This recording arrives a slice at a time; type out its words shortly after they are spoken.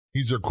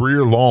He's a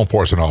career law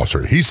enforcement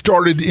officer. He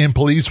started in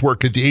police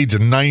work at the age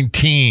of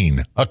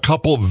 19. A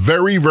couple of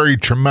very, very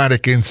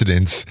traumatic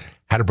incidents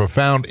had a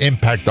profound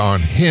impact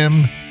on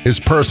him, his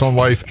personal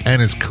life,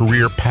 and his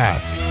career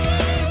path.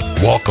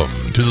 Welcome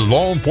to the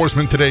Law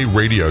Enforcement Today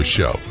radio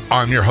show.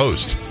 I'm your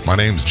host. My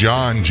name's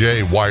John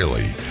J.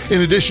 Wiley.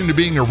 In addition to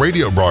being a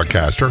radio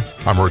broadcaster,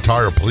 I'm a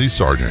retired police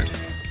sergeant.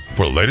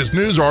 For the latest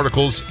news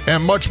articles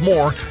and much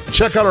more,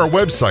 check out our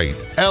website,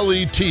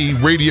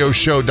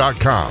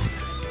 letradioshow.com.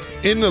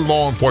 In the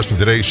Law Enforcement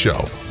Today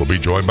show, we'll be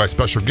joined by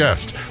special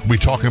guests. We'll be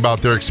talking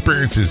about their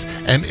experiences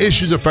and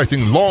issues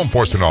affecting law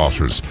enforcement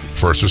officers,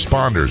 first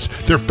responders,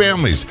 their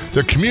families,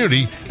 their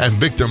community, and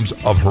victims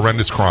of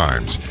horrendous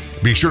crimes.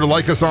 Be sure to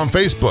like us on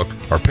Facebook.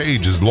 Our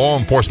page is Law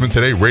Enforcement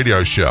Today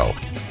Radio Show.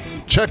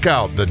 Check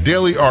out the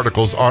daily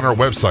articles on our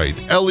website,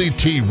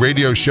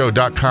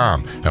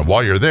 letradioshow.com. And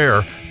while you're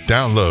there,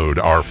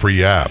 download our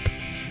free app.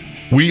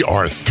 We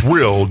are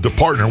thrilled to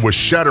partner with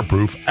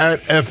Shatterproof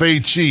at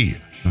FHE,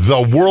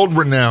 the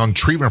world-renowned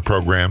treatment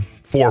program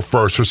for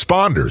first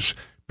responders,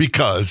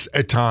 because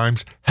at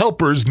times,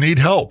 helpers need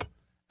help.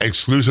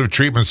 Exclusive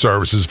treatment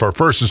services for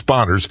first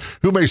responders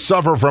who may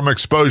suffer from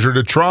exposure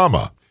to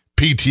trauma,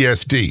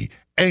 PTSD,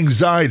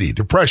 anxiety,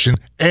 depression,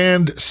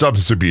 and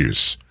substance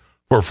abuse.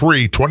 For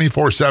free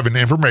 24/7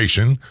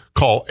 information,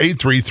 call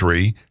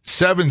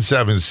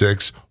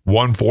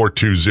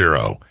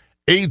 833-776-1420.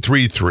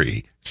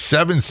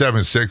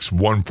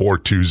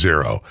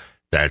 833-776-1420.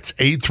 That's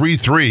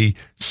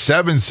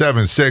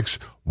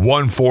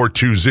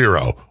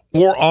 833-776-1420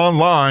 or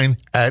online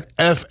at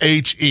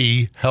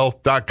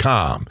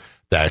fhehealth.com.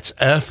 That's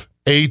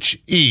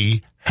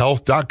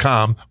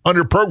fhehealth.com.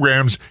 Under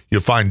programs,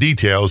 you'll find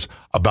details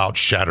about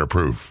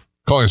Shatterproof.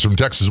 Calling us from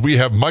Texas, we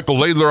have Michael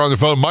Laidler on the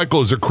phone.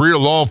 Michael is a career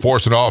law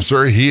enforcement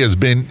officer. He has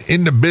been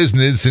in the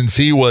business since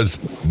he was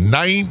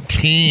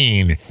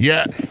 19.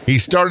 Yeah, he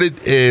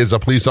started as a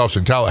police officer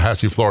in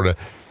Tallahassee, Florida,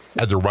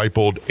 at the ripe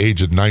old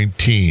age of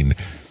 19.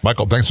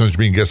 Michael, thanks so much for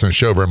being a guest on the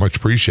show. Very much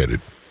appreciated.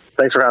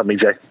 Thanks for having me,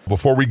 Jay.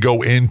 Before we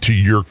go into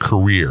your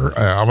career,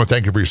 I want to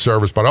thank you for your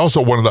service, but I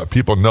also want to let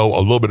people know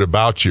a little bit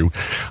about you.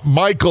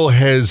 Michael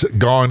has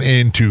gone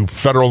into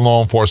federal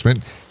law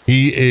enforcement.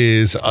 He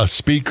is a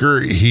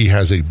speaker. He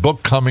has a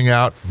book coming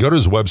out. Go to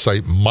his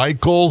website,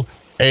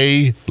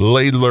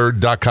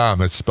 michaelalaidler.com.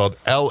 That's spelled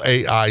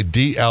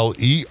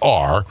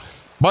Laidler.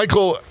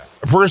 Michael,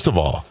 first of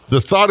all, the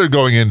thought of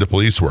going into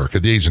police work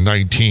at the age of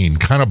 19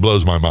 kind of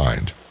blows my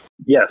mind.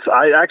 Yes,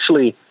 I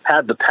actually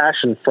had the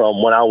passion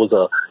from when I was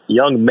a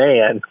young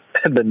man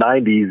in the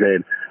 90s,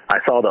 and I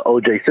saw the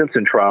O.J.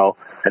 Simpson trial,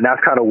 and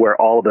that's kind of where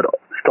all of it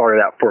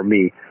started out for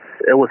me.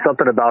 It was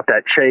something about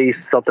that chase,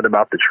 something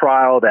about the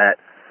trial that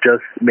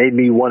just made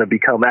me want to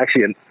become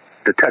actually a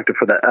detective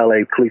for the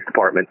L.A. Police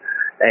Department.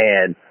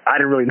 And I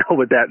didn't really know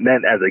what that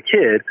meant as a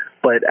kid,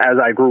 but as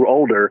I grew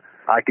older,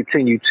 I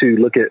continued to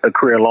look at a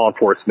career in law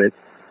enforcement,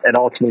 and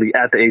ultimately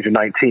at the age of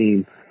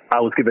 19, I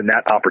was given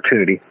that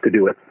opportunity to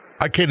do it.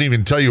 I can't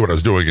even tell you what I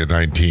was doing at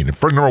 19.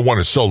 For number one,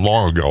 it's so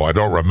long ago, I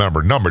don't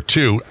remember. Number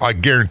two, I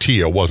guarantee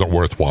you it wasn't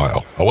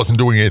worthwhile. I wasn't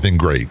doing anything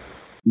great.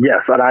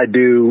 Yes, and I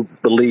do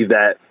believe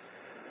that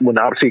when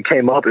the opportunity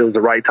came up, it was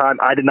the right time.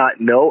 I did not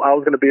know I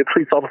was going to be a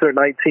police officer at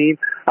 19.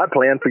 I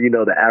planned for,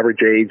 the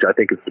average age. I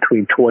think it's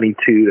between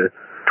 22 to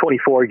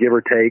 24, give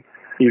or take.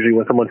 Usually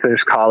when someone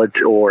finished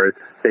college or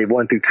they've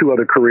went through two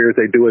other careers,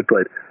 they do it.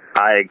 But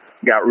I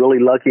got really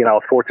lucky, and I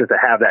was fortunate to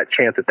have that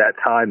chance at that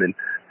time. And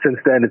since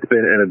then, it's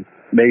been an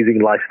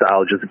amazing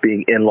lifestyle just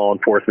being in law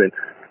enforcement.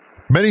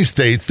 Many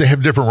states, they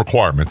have different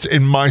requirements.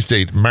 In my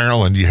state,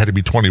 Maryland, you had to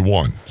be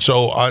 21.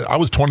 So I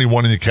was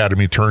 21 in the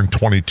academy, turned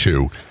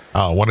 22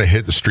 when I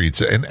hit the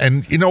streets.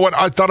 And you know what?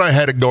 I thought I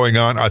had it going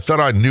on. I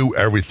thought I knew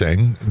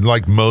everything,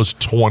 like most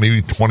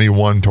 20,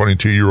 21,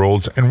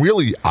 22-year-olds. And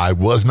really, I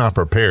was not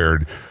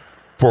prepared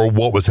for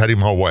what was heading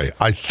my way.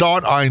 I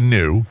thought I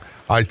knew.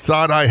 I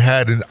thought I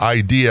had an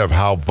idea of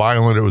how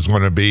violent it was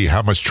going to be,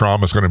 how much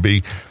trauma it's going to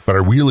be, but I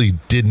really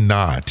did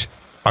not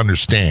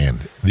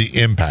understand the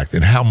impact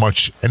and how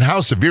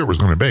severe it was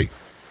going to be.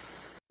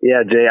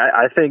 Yeah, Jay,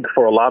 I think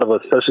for a lot of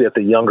us, especially at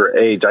the younger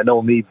age, I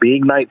know me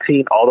being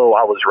 19, although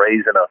I was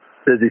raised in a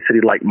busy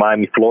city like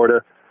Miami,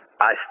 Florida,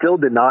 I still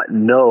did not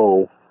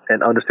know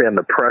and understand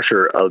the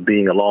pressure of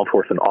being a law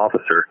enforcement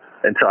officer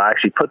until I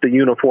actually put the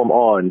uniform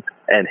on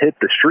and hit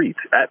the streets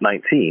at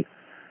 19.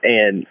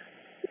 And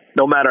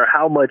no matter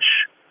how much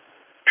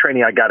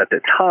training I got at the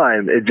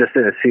time, it just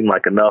didn't seem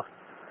like enough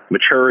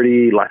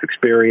maturity, life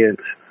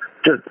experience,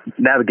 just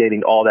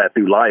navigating all that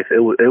through life.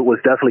 It was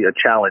definitely a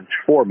challenge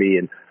for me,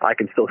 and I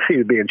can still see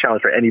it being a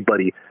challenge for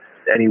anybody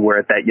anywhere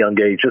at that young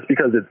age, just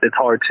because it's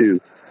hard to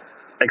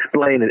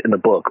explain it in the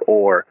book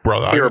or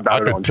hear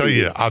about it on TV. I can tell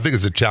you, I think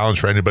it's a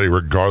challenge for anybody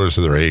regardless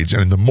of their age,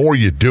 and the more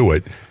you do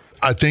it,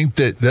 I think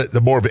that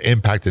the more of an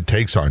impact it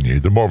takes on you,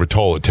 the more of a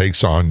toll it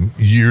takes on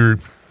your,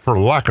 for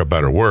lack of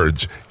better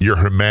words, your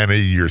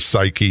humanity, your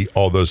psyche,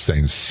 all those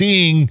things.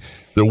 Seeing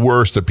the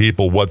worst of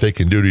people, what they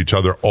can do to each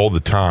other all the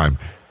time,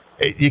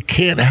 you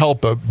can't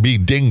help but be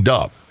dinged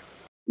up.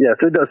 Yes,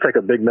 it does take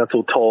a big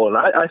mental toll. And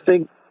I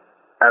think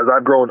as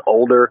I've grown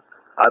older,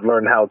 I've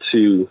learned how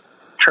to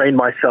train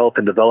myself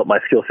and develop my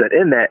skill set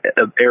in that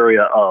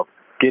area of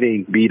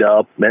getting beat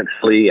up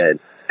mentally and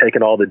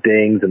taking all the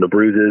dings and the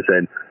bruises.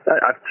 And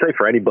I'd say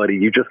for anybody,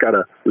 you just got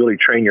to really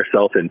train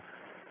yourself and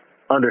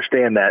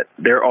understand that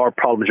there are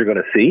problems you're going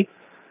to see.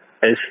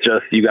 It's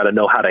just you got to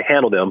know how to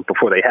handle them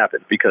before they happen,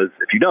 because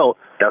if you don't,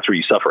 that's where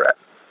you suffer at.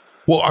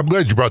 Well, I'm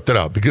glad you brought that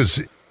up,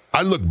 because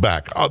I look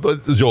back,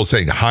 the old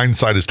saying,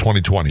 hindsight is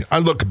 20/20. I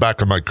look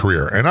back on my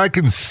career and I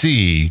can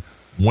see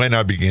when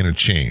I began to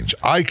change.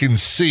 I can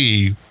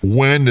see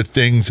when the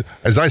things,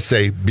 as I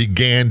say,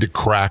 began to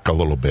crack a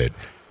little bit,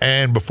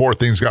 and before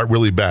things got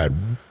really bad.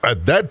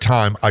 At that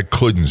time, I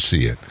couldn't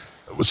see it.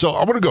 So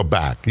I want to go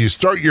back. You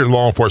start your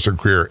law enforcement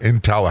career in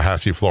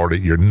Tallahassee, Florida.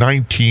 You're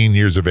 19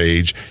 years of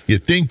age. You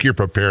think you're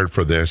prepared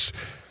for this,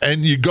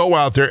 and you go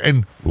out there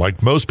and,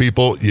 like most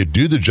people, you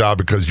do the job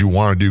because you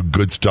want to do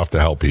good stuff to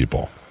help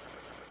people.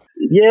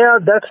 Yeah,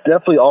 that's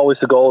definitely always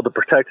the goal, to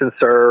protect and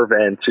serve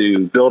and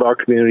to build our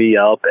community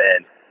up.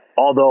 And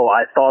although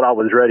I thought I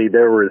was ready,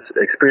 there was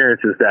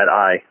experiences that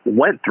I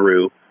went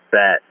through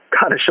that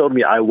kind of showed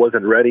me I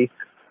wasn't ready.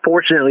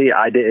 Fortunately,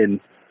 I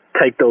didn't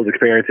take those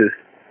experiences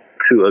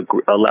to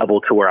a level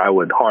to where I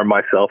would harm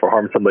myself or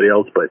harm somebody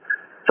else, but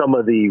some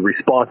of the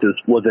responses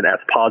wasn't as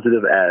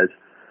positive as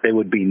they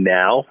would be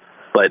now.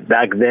 But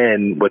back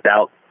then,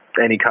 without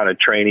any kind of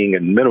training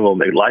and minimum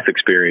life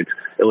experience,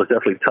 it was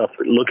definitely tough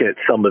looking at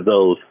some of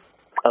those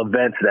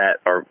events that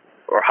are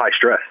high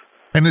stress.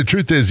 And the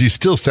truth is, you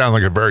still sound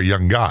like a very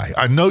young guy.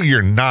 I know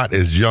you're not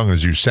as young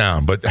as you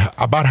sound, but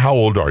about how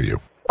old are you?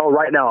 Oh,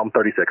 right now I'm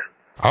 36.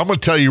 I'm going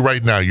to tell you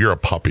right now, you're a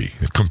puppy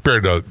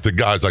compared to the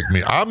guys like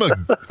me. I'm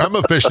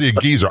officially a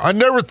geezer. I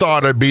never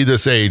thought I'd be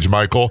this age,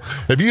 Michael.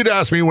 If you'd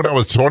asked me when I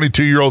was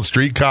 22-year-old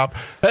street cop,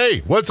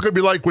 hey, what's it going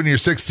to be like when you're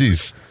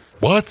 60s?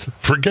 What?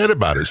 Forget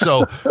about it.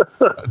 So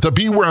to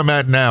be where I'm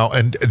at now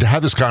and to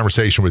have this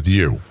conversation with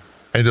you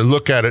and to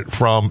look at it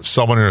from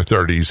someone in their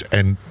 30s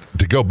and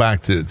to go back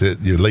to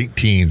your late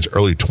teens,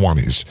 early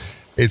 20s,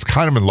 it's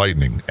kind of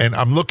enlightening. And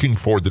I'm looking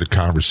forward to the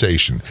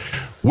conversation.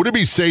 Would it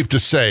be safe to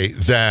say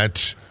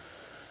that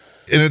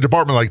in a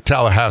department like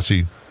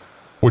Tallahassee,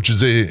 which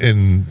is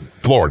in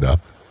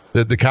Florida,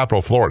 the capital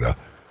of Florida,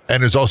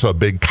 and it's also a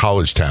big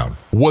college town,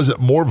 was it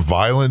more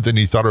violent than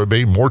you thought it would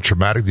be, more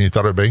traumatic than you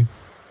thought it would be?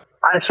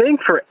 I think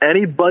for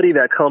anybody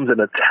that comes in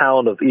a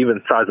town of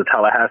even size of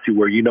Tallahassee,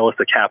 where you know it's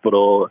the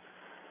capital,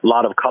 a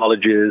lot of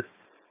colleges,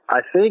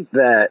 I think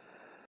that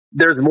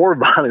there's more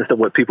violence than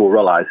what people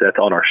realize that's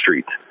on our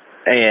streets.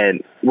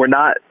 And we're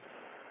not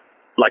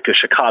like a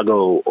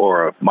Chicago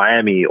or a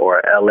Miami or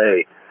a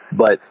LA,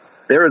 but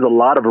there is a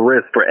lot of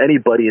risk for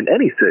anybody in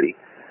any city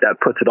that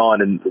puts it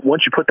on. And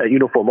once you put that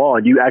uniform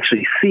on, you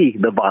actually see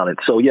the violence.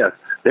 So yes,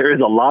 there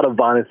is a lot of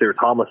violence. There's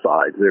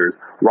homicides, there's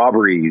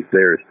robberies,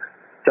 there's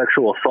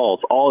sexual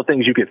assaults, all the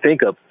things you could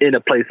think of in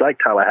a place like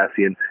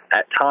Tallahassee. And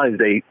at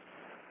times it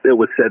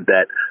was said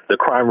that the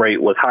crime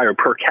rate was higher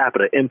per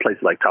capita in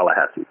places like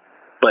Tallahassee.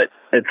 But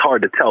it's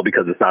hard to tell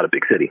because it's not a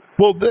big city.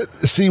 Well,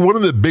 see, one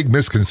of the big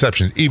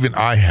misconceptions even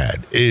I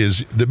had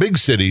is the big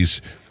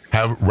cities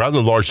have rather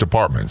large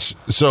departments.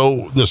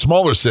 So the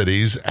smaller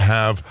cities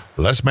have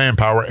less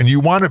manpower, and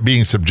you wind up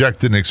being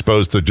subjected and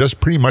exposed to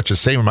just pretty much the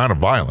same amount of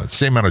violence,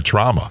 same amount of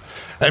trauma.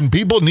 And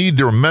people need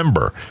to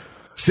remember,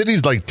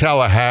 cities like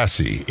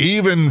Tallahassee,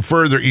 even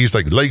further east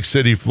like Lake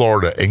City,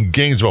 Florida, and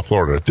Gainesville,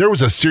 Florida, there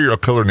was a serial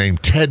killer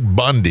named Ted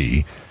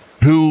Bundy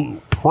who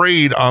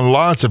preyed on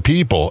lots of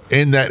people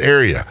in that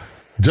area.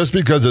 Just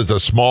because it's a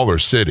smaller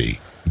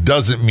city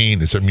doesn't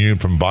mean it's immune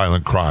from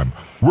violent crime.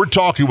 We're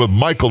talking with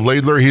Michael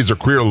Laidler. He's a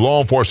career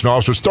law enforcement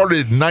officer,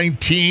 started at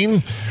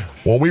 19.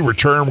 When we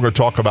return, we're going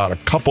to talk about a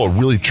couple of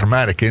really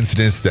traumatic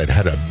incidents that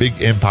had a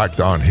big impact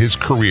on his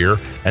career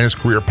and his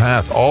career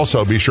path.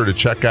 Also, be sure to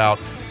check out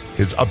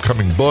his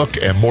upcoming book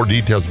and more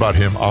details about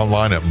him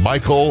online at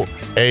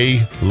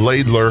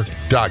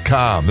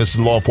michaelalaidler.com. This is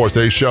the Law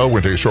Enforcement Today Show.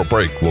 We're going to take a short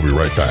break. We'll be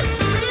right back.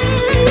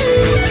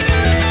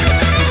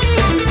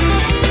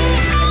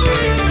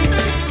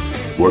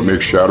 What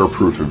makes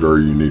Shatterproof a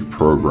very unique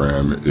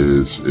program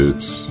is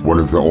it's one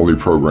of the only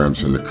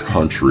programs in the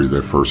country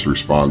that first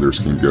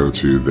responders can go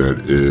to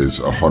that is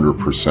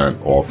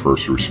 100% all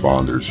first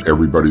responders.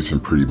 Everybody's in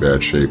pretty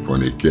bad shape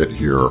when they get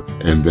here.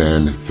 And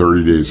then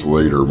 30 days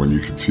later, when you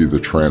can see the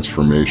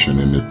transformation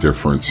and the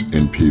difference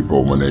in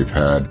people when they've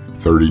had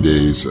 30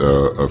 days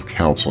of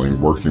counseling,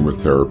 working with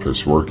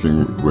therapists,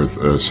 working with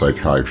a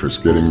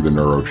psychiatrist, getting the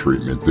neuro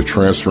treatment. The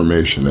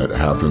transformation that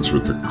happens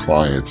with the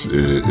clients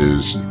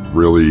is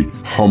really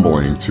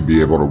humbling to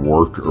be able to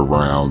work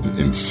around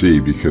and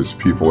see, because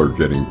people are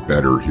getting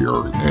better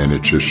here. And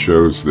it just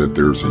shows that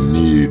there's a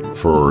need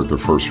for the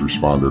first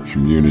responder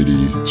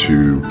community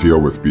to deal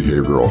with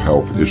behavioral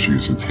health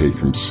issues and take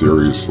them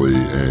seriously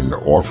and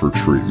offer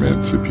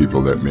treatment to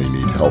people that may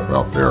need help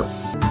out there.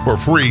 For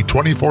free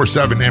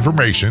 24/7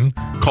 information,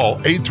 call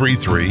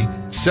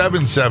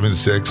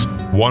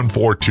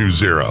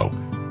 833-776-1420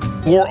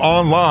 or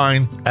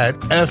online at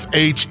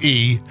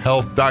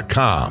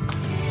fhehealth.com.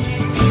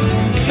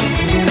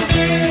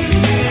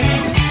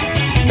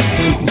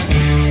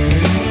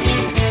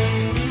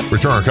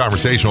 our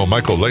conversation with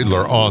Michael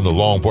Laidler on the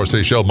Law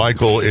Enforcement Show.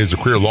 Michael is a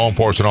career law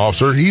enforcement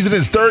officer. He's in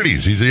his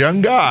 30s. He's a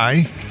young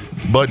guy,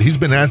 but he's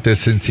been at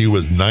this since he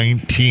was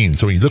 19.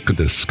 So when you look at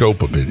the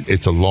scope of it,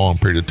 it's a long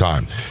period of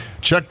time.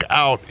 Check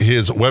out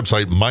his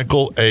website,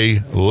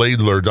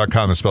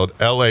 michaelalaidler.com. It's spelled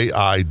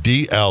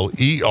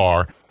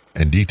Laidler.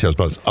 And details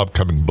about his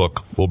upcoming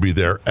book will be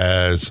there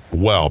as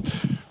well.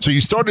 So you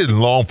started in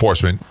law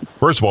enforcement.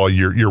 First of all,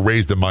 you're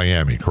raised in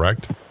Miami,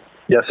 correct?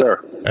 Yes,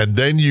 sir. And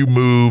then you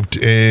moved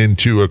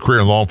into a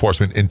career in law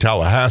enforcement in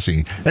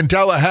Tallahassee. And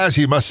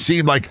Tallahassee must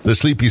seem like the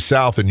sleepy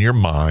South in your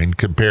mind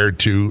compared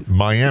to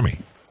Miami.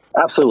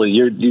 Absolutely.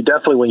 You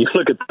definitely, when you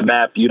look at the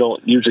map, you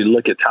don't usually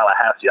look at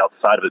Tallahassee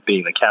outside of it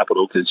being the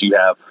capital, because you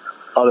have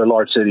other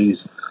large cities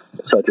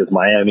such as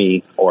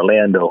Miami,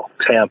 Orlando,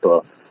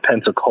 Tampa,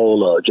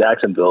 Pensacola,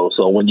 Jacksonville.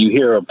 So when you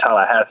hear of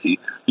Tallahassee,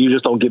 you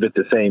just don't give it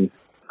the same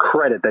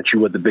credit that you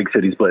would the big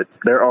cities. But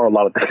there are a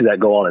lot of things that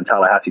go on in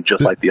Tallahassee,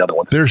 just like the other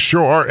ones. There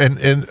sure are.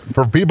 And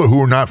for people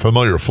who are not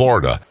familiar with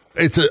Florida,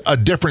 it's a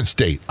different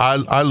state.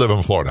 I live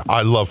in Florida.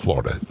 I love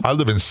Florida. I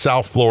live in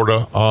South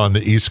Florida on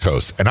the East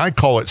Coast, and I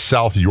call it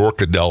South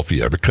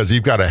Yorkadelphia because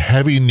you've got a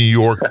heavy New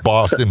York,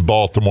 Boston,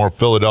 Baltimore,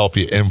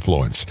 Philadelphia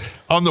influence.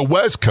 On the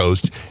West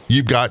Coast,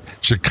 you've got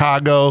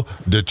Chicago,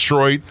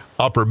 Detroit,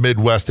 upper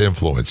Midwest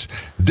influence.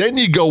 Then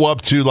you go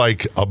up to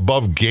like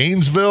above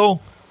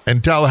Gainesville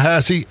and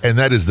Tallahassee, and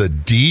that is the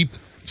deep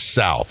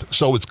South.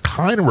 So it's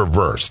kind of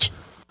reversed.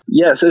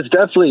 Yes, it's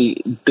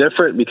definitely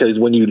different because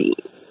when you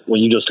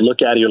just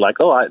look at it, you're like,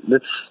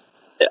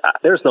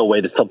 there's no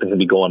way that something can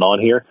be going on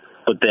here.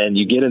 But then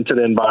you get into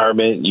the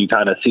environment, you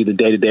kind of see the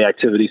day-to-day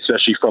activity,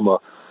 especially from a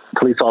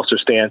police officer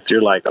stance.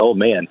 You're like, oh,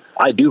 man,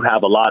 I do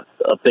have a lot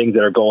of things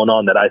that are going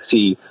on that I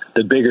see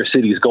the bigger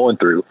cities going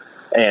through.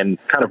 And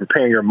kind of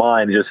preparing your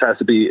mind just has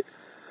to be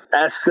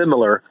as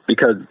similar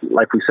because,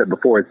 like we said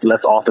before, it's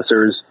less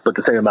officers, but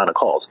the same amount of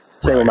calls.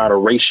 Same amount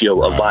of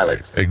ratio of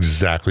violence.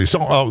 Exactly. So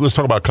let's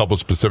talk about a couple of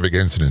specific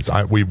incidents.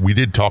 We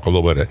did talk a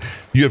little bit.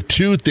 You have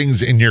two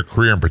things in your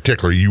career in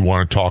particular you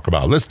want to talk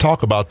about. Let's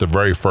talk about the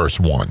very first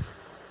one.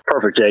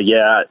 Perfect, Jay.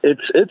 Yeah,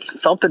 it's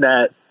something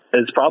that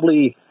is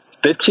probably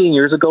 15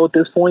 years ago at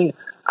this point.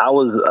 I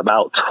was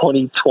about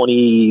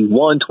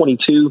 21,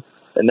 22,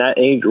 in that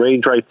age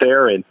range right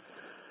there. And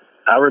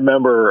I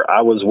remember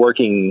I was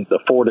working the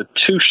 4 to 2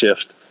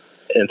 shift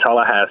in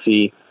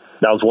Tallahassee.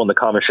 That was one of the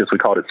common shifts. We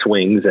called it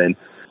swings. And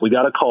we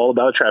got a call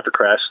about a traffic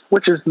crash,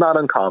 which is not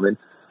uncommon,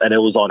 and it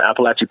was on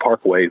Appalachian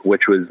Parkway,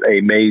 which was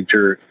a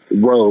major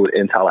road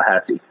in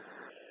Tallahassee.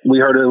 We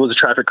heard it was a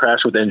traffic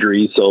crash with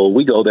injuries, so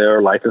we go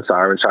there, lights and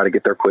sirens, try to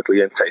get there quickly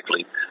and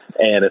safely.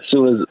 And as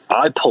soon as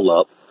I pull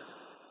up,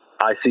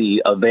 I see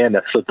a van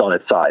that slipped on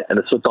its side, and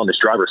it slipped on its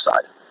driver's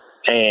side.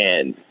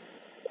 And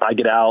I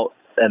get out,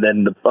 and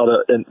then the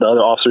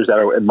other officers that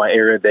are in my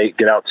area, they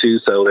get out too,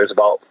 so there's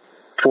about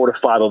 4 to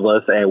 5 of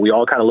us, and we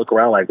all kind of look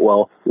around like,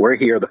 well, we're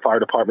here. The fire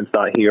department's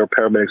not here.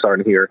 Paramedics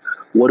aren't here.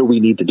 What do we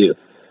need to do?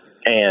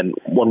 And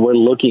when we're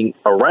looking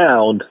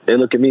around, they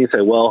look at me and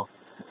say, well,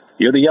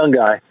 you're the young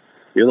guy.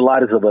 You're the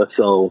lightest of us,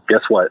 so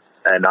guess what?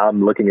 And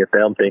I'm looking at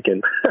them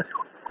thinking,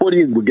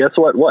 guess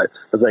what? What?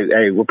 I was like,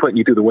 hey, we're putting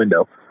you through the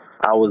window.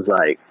 I was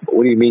like,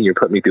 what do you mean you're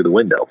putting me through the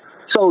window?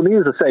 So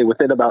needless to say,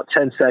 within about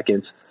 10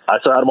 seconds, I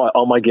still had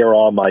all my gear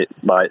on, my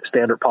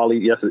standard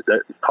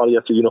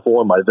polyester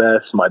uniform, my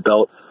vest, my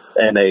belt,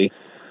 and they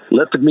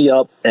lifted me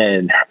up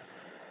and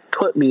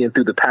put me in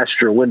through the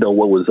passenger window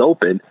what was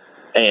open.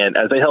 And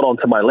as they held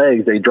onto my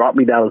legs, they dropped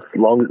me down as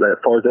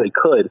far as they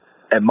could.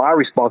 And my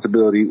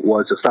responsibility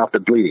was to stop the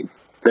bleeding.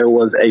 There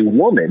was a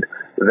woman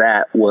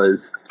that was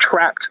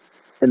trapped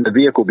in the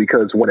vehicle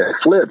because when it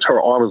flipped,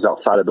 her arm was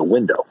outside of the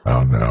window.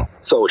 Oh, no.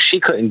 So she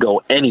couldn't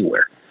go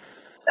anywhere.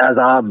 As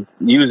I'm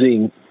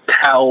using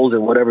towels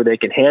and whatever they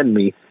can hand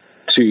me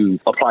to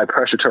apply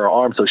pressure to her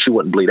arm so she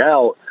wouldn't bleed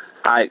out,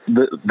 I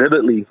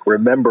vividly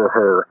remember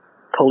her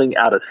pulling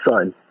out a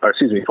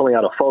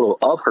photo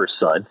of her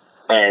son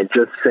and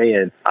just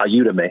saying,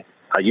 ayúdame,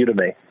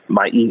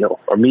 my hijo,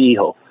 or mi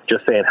hijo,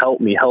 just saying,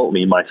 help me,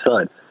 my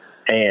son.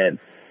 And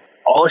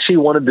all she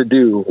wanted to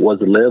do was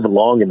live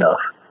long enough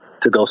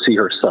to go see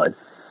her son.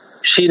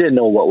 She didn't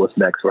know what was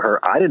next for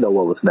her. I didn't know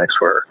what was next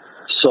for her.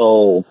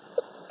 So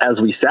as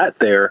we sat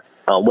there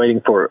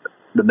waiting for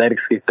the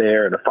medics to get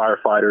there and the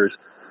firefighters,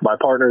 my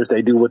partners,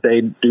 they do what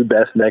they do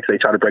best next. They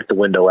try to break the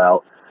window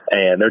out,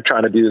 and they're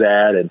trying to do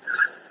that. And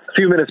a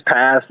few minutes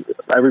passed.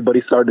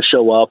 Everybody started to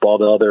show up, all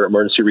the other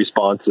emergency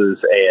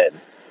responses, and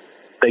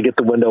they get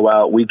the window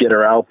out. We get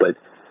her out. But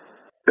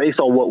based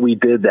on what we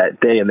did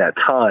that day and that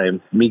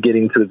time, me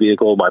getting to the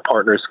vehicle, my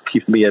partners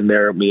keep me in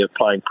there, me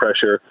applying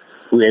pressure,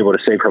 we were able to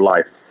save her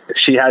life.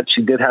 She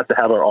did have to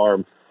have her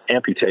arm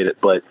amputated,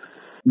 but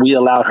we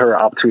allowed her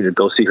an opportunity to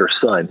go see her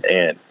son.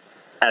 And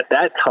at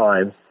that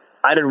time,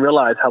 I didn't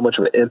realize how much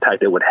of an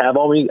impact it would have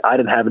on me. I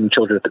didn't have any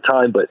children at the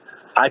time, but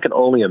I can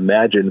only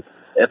imagine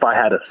if I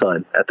had a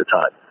son at the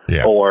time,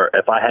 or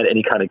if I had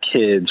any kind of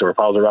kids, or if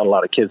I was around a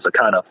lot of kids, the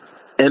kind of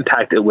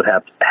impact it would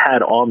have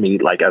had on me,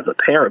 like as a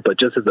parent, but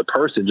just as a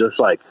person, just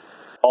like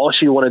all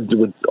she wanted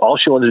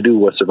to do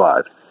was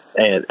survive.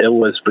 And it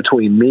was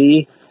between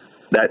me,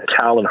 that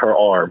towel in her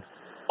arm,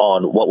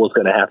 on what was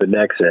going to happen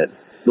next. And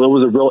it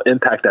was a real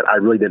impact that I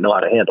really didn't know how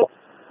to handle.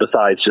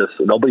 Besides just,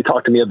 nobody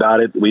talked to me about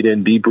it. We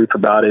didn't debrief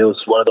about it. It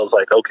was one of those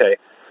like, okay,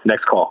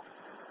 next call.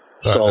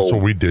 So that's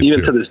what we did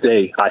even too. to this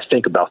day, I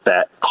think about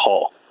that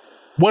call.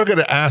 What I'm going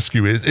to ask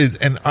you is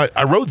and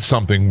I wrote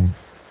something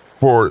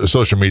for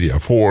social media,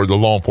 for the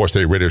Law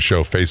Enforcement Radio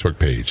Show Facebook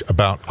page,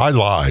 about I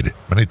lied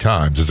many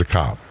times as a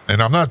cop.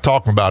 And I'm not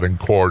talking about in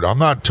court. I'm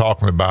not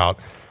talking about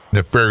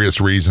nefarious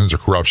reasons or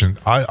corruption.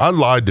 I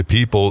lied to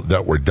people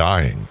that were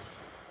dying.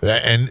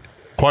 And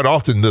quite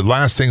often, the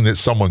last thing that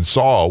someone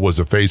saw was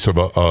the face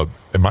of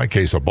in my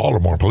case, a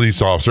Baltimore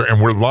police officer,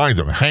 and we're lying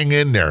to them. Hang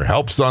in there.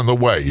 Help's on the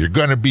way. You're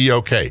going to be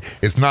okay.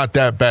 It's not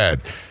that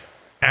bad.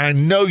 I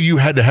know you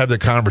had to have the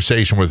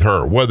conversation with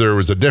her, whether it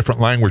was a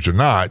different language or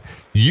not.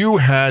 You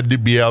had to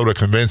be able to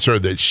convince her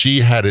that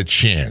she had a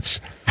chance.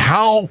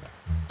 How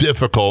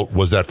difficult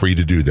was that for you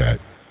to do that?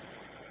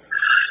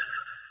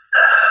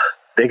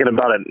 Thinking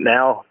about it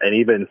now, and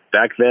even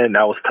back then,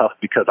 that was tough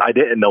because I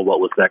didn't know what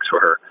was next for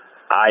her.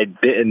 I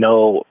didn't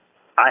know.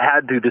 I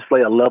had to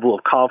display a level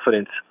of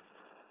confidence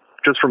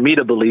just for me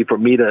to believe, for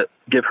me to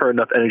give her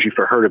enough energy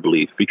for her to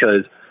believe.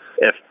 Because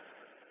if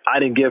I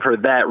didn't give her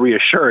that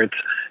reassurance,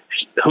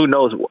 who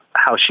knows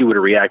how she would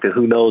have reacted?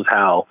 Who knows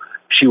how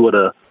she would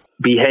have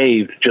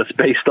behaved just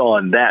based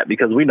on that?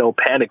 Because we know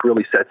panic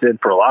really sets in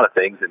for a lot of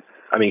things. And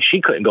I mean,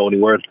 she couldn't go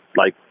anywhere.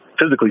 Like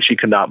physically, she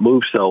could not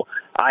move. So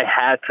I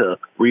had to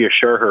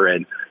reassure her.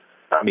 And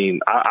I mean,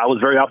 I was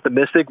very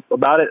optimistic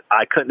about it.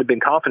 I couldn't have been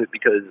confident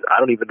because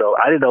I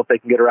didn't know if they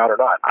can get her out or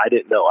not. I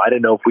didn't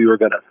know if we were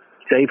going to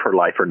save her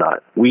life or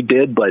not. We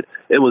did, but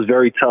it was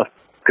very tough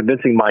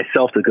convincing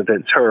myself to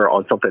convince her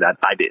on something that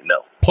I didn't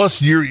know.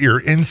 Plus, you're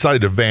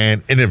inside the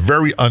van in a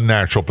very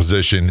unnatural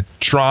position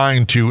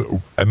trying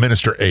to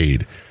administer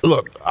aid.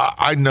 Look,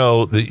 I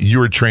know that you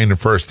were trained in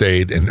first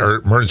aid and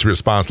emergency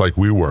response like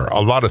we were, a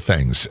lot of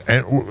things.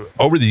 And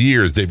over the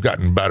years, they've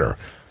gotten better.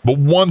 But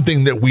one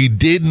thing that we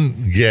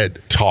didn't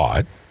get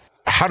taught,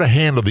 how to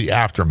handle the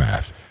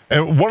aftermath.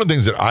 And one of the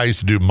things that I used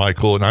to do,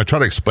 Michael, and I try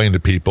to explain to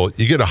people,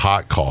 you get a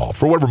hot call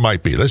for whatever it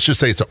might be. Let's just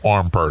say it's an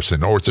armed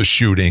person, or it's a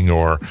shooting,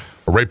 or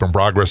a rape in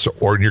progress,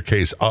 or in your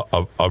case,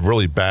 a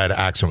really bad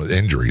accident with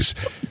injuries.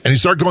 And you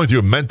start going through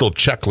a mental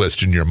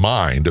checklist in your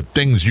mind of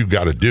things you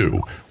got to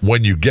do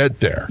when you get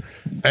there.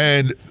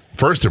 And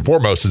first and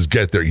foremost is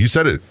get there. You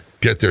said it,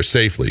 get there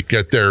safely,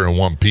 get there in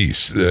one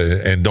piece,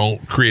 and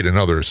don't create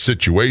another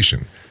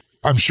situation.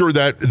 I'm sure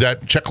that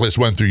checklist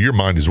went through your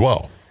mind as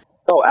well.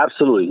 Oh,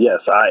 absolutely. Yes.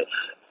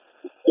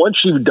 Once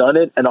you've done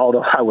it, and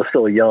although I was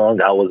still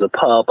young, I was a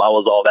pup, I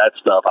was all that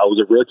stuff, I was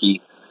a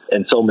rookie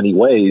in so many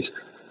ways.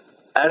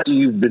 After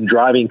you've been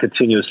driving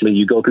continuously,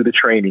 you go through the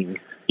training,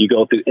 you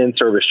go through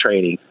in-service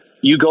training,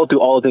 you go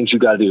through all the things you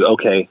got to do.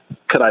 Okay,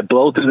 could I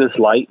blow through this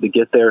light to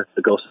get there,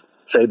 to go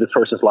save this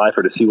person's life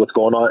or to see what's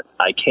going on?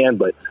 I can,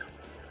 but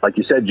like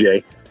you said,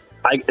 Jay,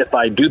 if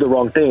I do the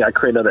wrong thing, I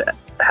create another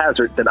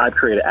hazard, then I've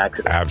created an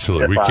accident.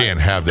 Absolutely. We can't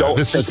have that.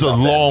 This is the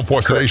Law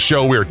Enforcement Today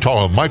show. We are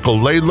talking with Michael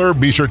Laidler.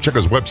 Be sure to check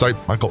his website,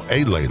 Michael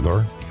A.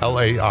 Laidler,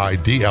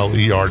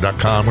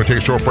 LAIDLER.com. We're going to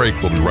take a short break.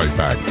 We'll be right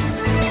back.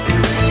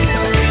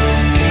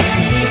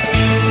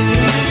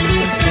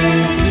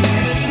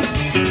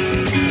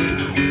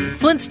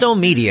 Flintstone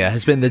Media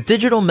has been the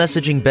digital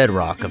messaging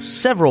bedrock of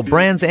several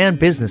brands and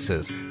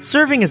businesses,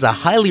 serving as a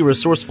highly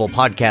resourceful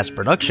podcast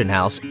production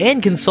house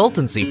and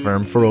consultancy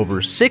firm for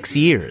over 6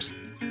 years.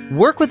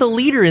 Work with a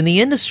leader in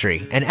the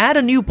industry and add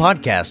a new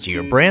podcast to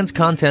your brand's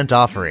content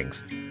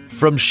offerings.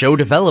 From show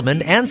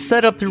development and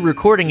setup through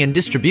recording and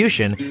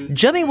distribution,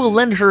 Jemmy will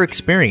lend her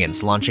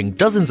experience launching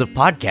dozens of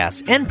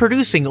podcasts and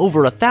producing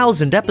over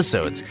 1,000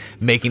 episodes,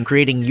 making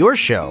creating your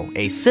show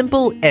a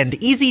simple and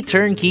easy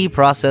turnkey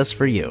process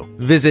for you.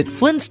 Visit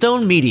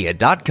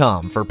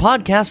FlintstoneMedia.com for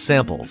podcast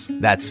samples.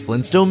 That's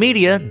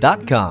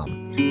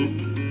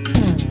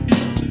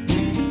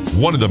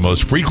FlintstoneMedia.com. One of the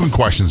most frequent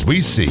questions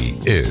we see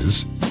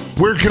is,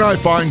 where can I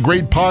find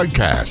great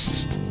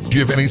podcasts? Do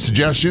you have any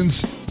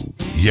suggestions?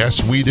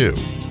 Yes, we do.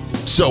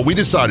 So we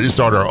decided to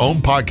start our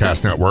own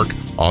podcast network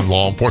on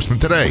Law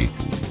Enforcement Today.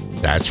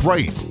 That's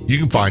right. You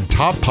can find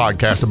top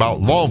podcasts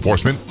about law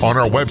enforcement on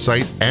our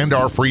website and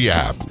our free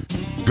app.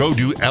 Go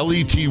to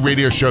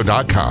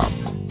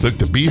letradioshow.com, click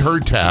the Be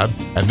Heard tab,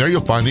 and there you'll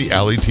find the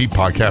LET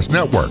Podcast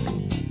Network.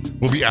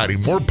 We'll be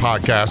adding more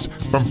podcasts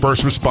from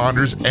first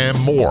responders and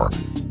more.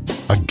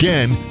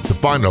 Again, to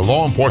find the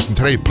Law Enforcement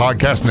Today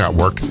Podcast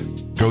Network,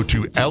 go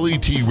to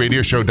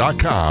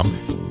letradioshow.com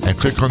and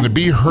click on the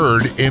Be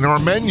Heard in our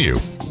menu,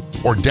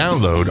 or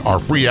download our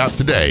free app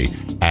today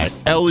at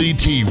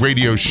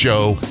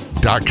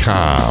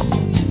letradioshow.com.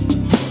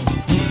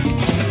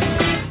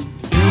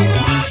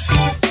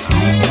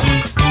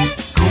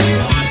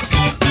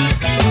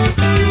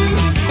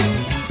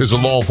 This is a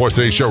Law Enforcement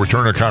Today show.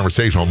 Returning a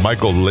conversation with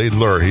Michael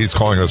Laidler. He's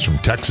calling us from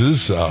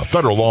Texas,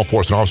 federal law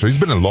enforcement officer. He's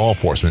been in law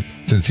enforcement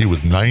since he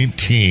was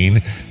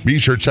 19. Be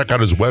sure to check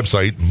out his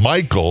website,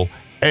 Michael,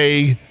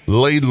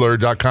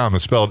 laidler.com.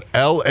 It's spelled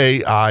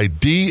Laidler,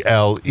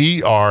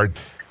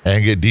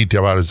 and get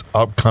detail about his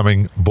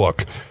upcoming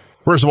book.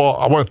 First of all,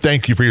 I want to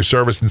thank you for your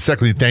service. And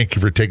secondly, thank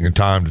you for taking the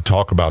time to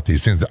talk about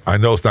these things. I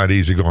know it's not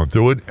easy going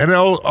through it. And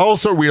I'll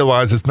also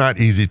realize it's not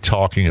easy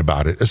talking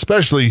about it,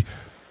 especially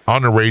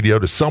on the radio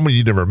to someone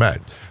you never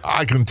met.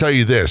 I can tell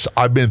you this.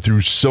 I've been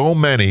through so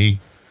many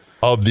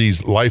of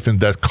these life and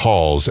death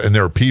calls, and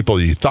there are people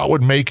you thought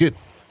would make it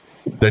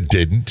that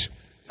didn't,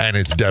 and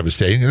it's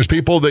devastating. There's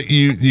people that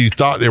you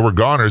thought they were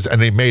goners,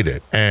 and they made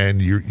it,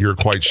 and you're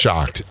quite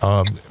shocked.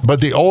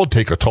 But they all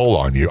take a toll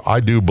on you, I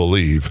do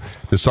believe,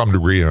 to some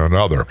degree or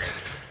another.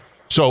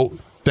 So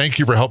thank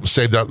you for helping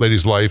save that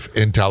lady's life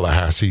in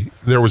Tallahassee.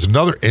 There was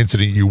another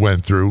incident you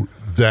went through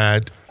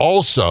that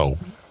also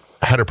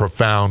had a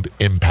profound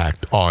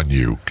impact on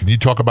you. Can you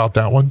talk about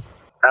that one?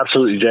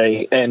 Absolutely,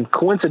 Jay. And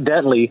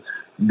coincidentally,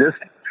 this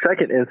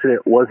second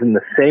incident was in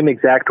the same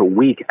exact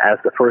week as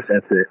the first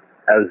incident,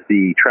 as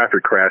the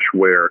traffic crash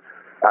where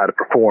I had to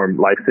perform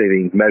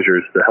life-saving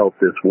measures to help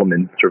this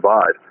woman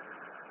survive.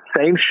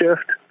 Same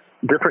shift,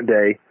 different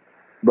day,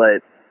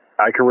 but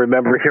I can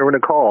remember hearing a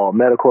call,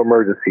 medical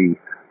emergency,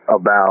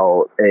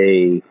 about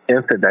a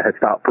infant that had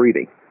stopped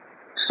breathing.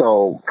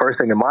 So first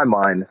thing in my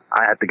mind,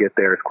 I had to get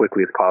there as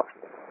quickly as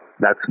possible.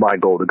 That's my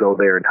goal, to go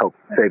there and help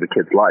save a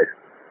kid's life.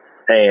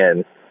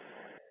 And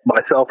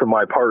myself and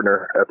my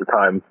partner at the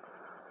time,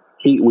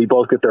 we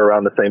both get there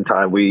around the same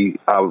time. We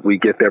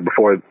get there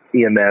before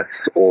EMS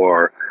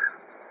or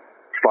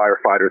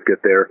firefighters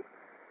get there,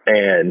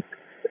 and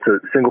it's a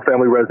single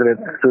family residence.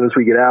 As soon as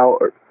we get out,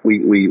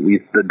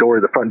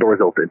 the front door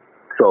is open,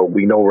 so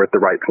we know we're at the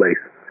right place.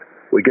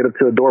 We get up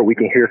to the door, we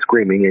can hear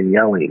screaming and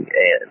yelling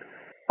and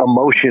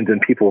emotions in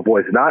people's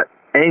voice, not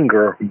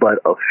anger, but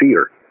of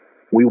fear.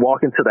 We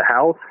walk into the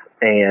house,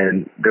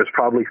 and there's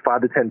probably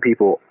 5 to 10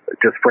 people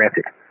just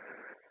frantic.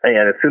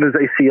 And as soon as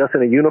they see us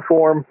in a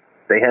uniform,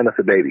 they hand us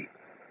a baby.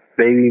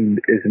 Baby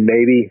is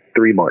maybe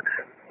 3 months.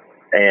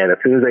 And as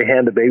soon as they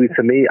hand the baby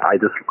to me,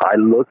 I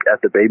look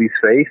at the baby's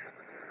face,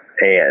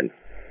 and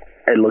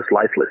it looks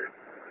lifeless.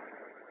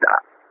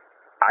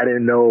 I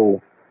didn't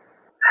know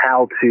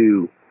how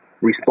to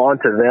respond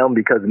to them,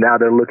 because now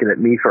they're looking at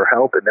me for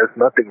help, and there's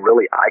nothing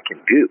really I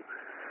can do.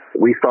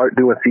 We start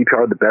doing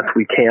CPR the best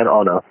we can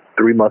on a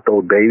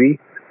 3-month-old baby,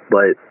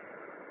 but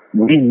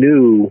we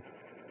knew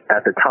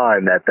at the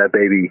time that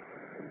baby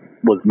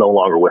was no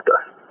longer with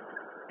us.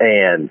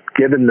 And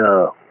given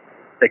the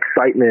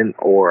excitement,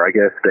 or I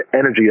guess the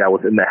energy that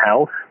was in the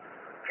house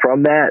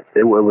from that,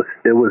 it was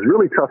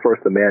really tough for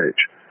us to manage.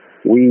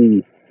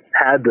 We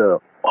had to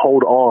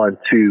hold on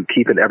to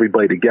keeping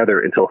everybody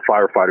together until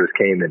firefighters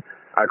came. And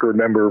I can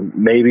remember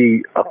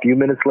maybe a few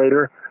minutes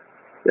later,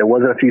 it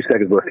wasn't a few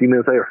seconds, but a few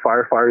minutes later,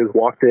 firefighters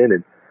walked in,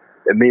 and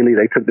immediately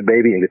they took the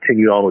baby and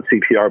continued on with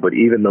CPR. But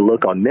even the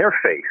look on their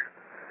face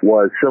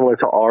was similar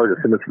to ours,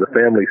 or similar to the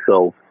family.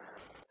 So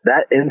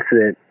that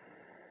incident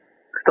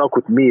stuck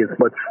with me as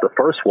much as the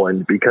first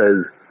one,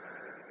 because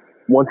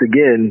once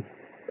again,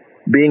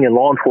 being in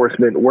law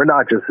enforcement, we're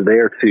not just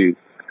there to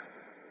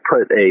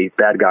put a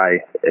bad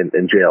guy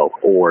in jail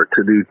or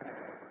to do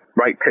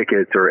write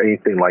tickets or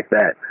anything like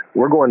that.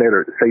 We're going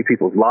there to save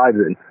people's lives,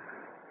 and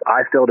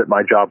I failed at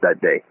my job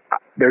that day.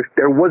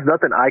 There was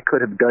nothing I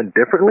could have done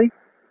differently,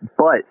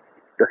 but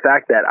the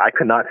fact that I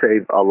could not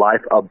save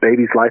a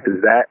baby's life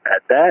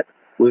at that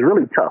was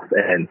really tough.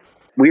 And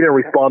we didn't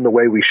respond the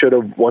way we should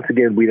have. Once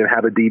again, we didn't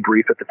have a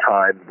debrief at the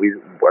time. We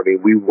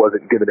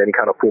wasn't given any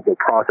kind of formal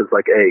process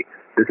like, hey,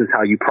 this is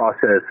how you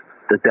process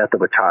the death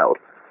of a child.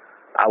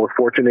 I was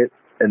fortunate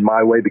in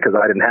my way because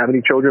I didn't have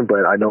any children,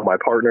 but I know my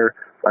partner,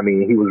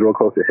 he was real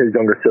close to his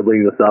younger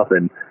siblings and stuff,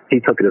 and he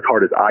took it as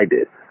hard as I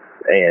did.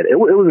 And it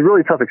was a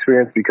really tough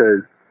experience,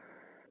 because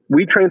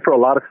we trained for a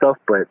lot of stuff,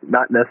 but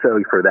not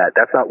necessarily for that.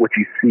 That's not what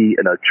you see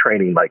in a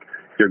training, like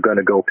you're going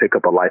to go pick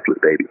up a lifeless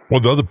baby. Well,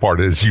 the other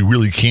part is you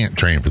really can't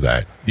train for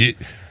that.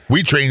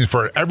 We train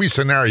for every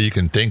scenario you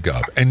can think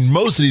of. And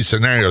most of these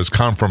scenarios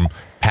come from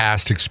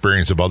past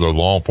experience of other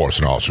law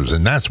enforcement officers.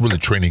 And that's where the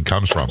training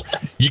comes from.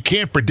 You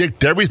can't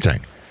predict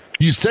everything.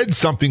 You said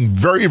something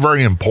very,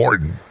 very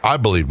important, I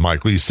believe,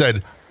 Michael. You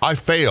said, I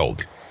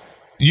failed.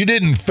 You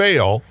didn't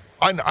fail.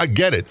 I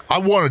get it. I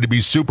wanted to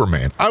be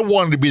Superman. I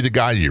wanted to be the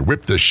guy you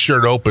rip the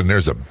shirt open,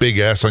 there's a big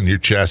S on your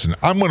chest, and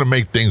I'm going to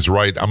make things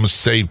right. I'm going to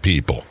save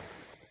people.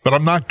 But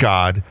I'm not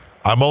God.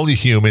 I'm only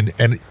human.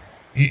 And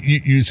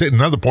you said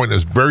another point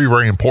that's very,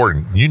 very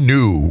important. You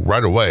knew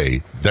right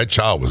away that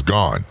child was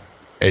gone.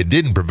 It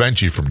didn't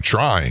prevent you from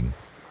trying,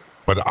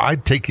 but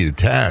I'd take you to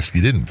task.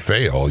 You didn't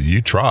fail.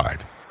 You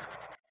tried.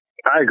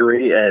 I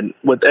agree. And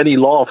with any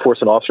law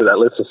enforcement officer that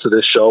listens to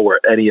this show, or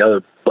any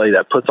other buddy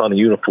that puts on a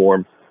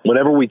uniform,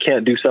 whenever we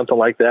can't do something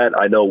like that,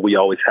 I know we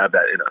always have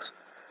that in us.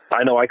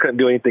 I know I couldn't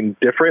do anything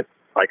different.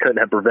 I couldn't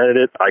have prevented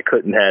it. I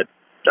couldn't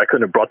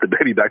have brought the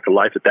baby back to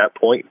life at that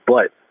point.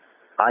 But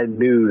I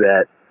knew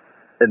that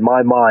in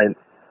my mind,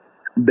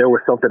 there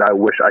was something I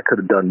wish I could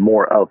have done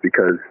more of,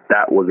 because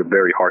that was a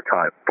very hard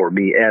time for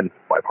me and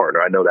my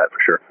partner. I know that for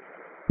sure.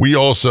 We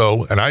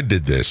also, and I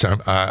did this,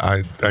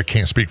 I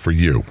can't speak for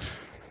you.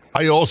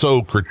 I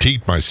also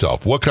critiqued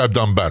myself. What could I have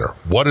done better?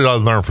 What did I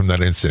learn from that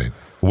incident?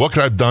 What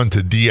could I have done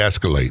to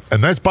de-escalate?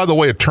 And that's, by the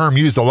way, a term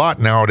used a lot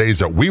nowadays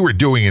that we were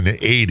doing in the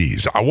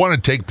 80s. I want to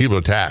take people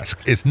to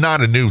task. It's not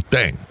a new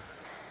thing.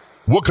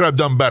 What could I have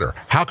done better?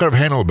 How could I have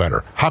handled it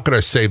better? How could I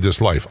save this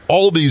life?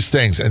 All these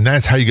things, and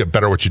that's how you get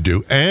better at what you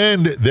do.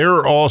 And there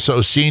are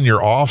also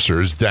senior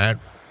officers that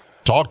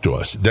talked to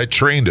us, that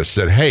trained us,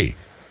 said, hey,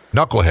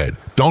 knucklehead,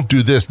 don't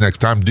do this next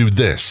time, do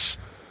this.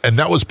 And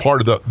that was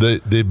part of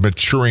the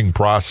maturing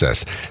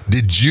process.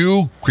 Did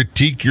you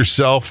critique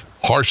yourself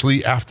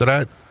harshly after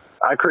that?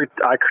 I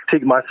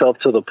critiqued myself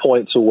to the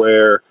point to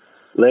where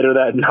later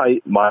that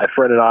night, my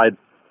friend and I,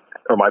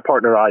 or my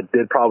partner and I,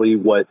 did probably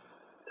what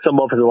some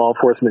officers in law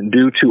enforcement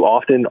do too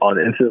often on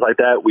incidents like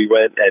that. We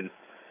went and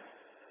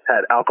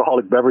had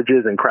alcoholic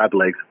beverages and crab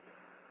legs.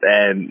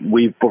 And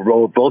we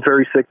were both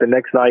very sick the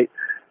next night.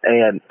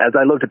 And as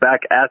I looked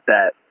back at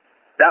that,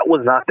 that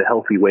was not the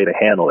healthy way to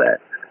handle that.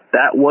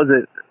 That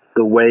wasn't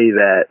the way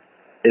that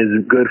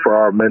is good for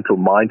our mental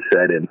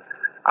mindset. And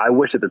I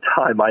wish at the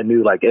time I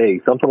knew, like,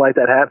 hey, something like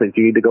that happens.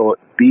 You need to go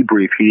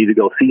debrief. You need to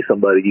go see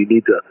somebody. You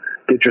need to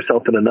get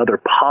yourself in another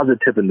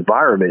positive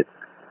environment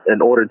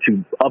in order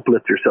to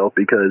uplift yourself,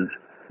 because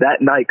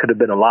that night could have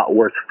been a lot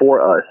worse for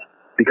us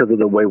because of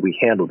the way we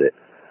handled it.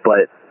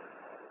 But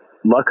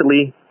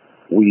luckily,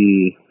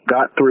 we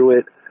got through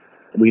it.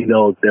 We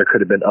know there could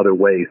have been other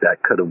ways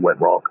that could have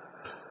went wrong.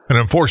 And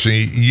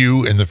unfortunately,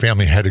 you and the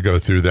family had to go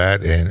through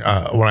that. And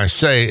when I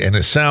say, and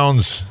it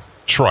sounds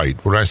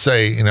trite, when I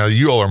say,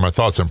 you all are my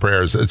thoughts and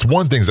prayers, it's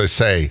one thing I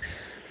say,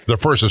 the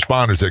first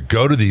responders that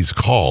go to these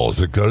calls,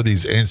 that go to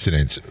these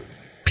incidents,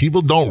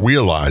 people don't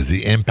realize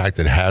the impact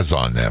it has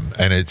on them.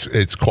 And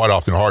it's quite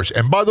often harsh.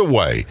 And by the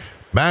way,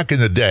 back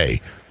in the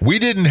day, we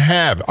didn't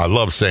have, I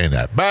love saying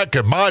that, back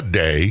in my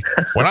day,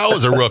 when I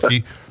was a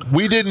rookie,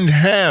 we didn't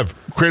have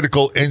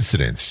critical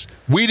incidents.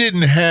 We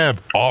didn't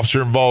have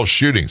officer-involved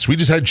shootings. We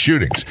just had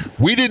shootings.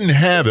 We didn't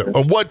have it.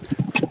 And what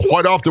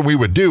quite often we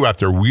would do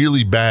after a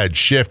really bad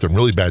shift and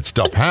really bad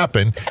stuff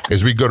happened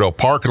is we go to a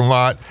parking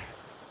lot,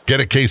 get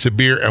a case of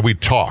beer, and we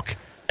talk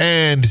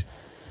and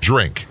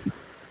drink.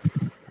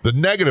 The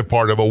negative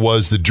part of it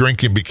was the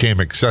drinking became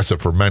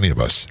excessive for many of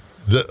us.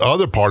 The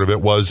other part of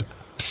it was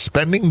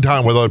spending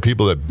time with other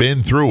people that have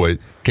been through it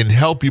can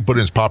help you put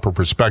it in proper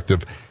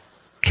perspective,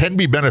 can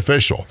be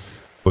beneficial.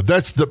 But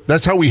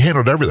that's how we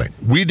handled everything.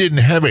 We didn't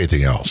have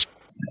anything else.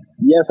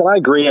 Yes, and I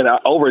agree. And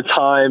over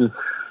time,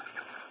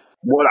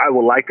 what I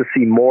would like to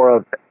see more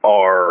of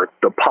are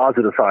the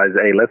positive sides.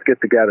 Hey, let's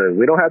get together.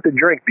 We don't have to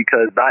drink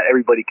because not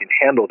everybody can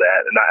handle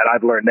that. And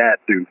I've learned that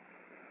through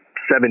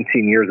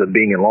 17 years of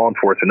being in law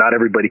enforcement. Not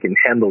everybody can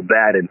handle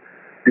that and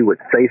do it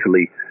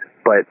safely.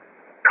 But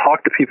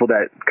talk to people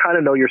that kind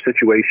of know your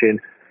situation,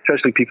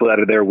 especially people that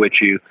are there with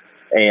you,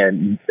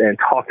 and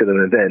talk to them.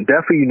 And then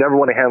definitely you never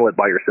want to handle it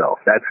by yourself.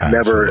 That's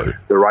Absolutely.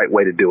 Never the right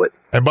way to do it.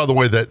 And by the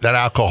way, that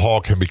alcohol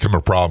can become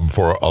a problem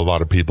for a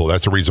lot of people.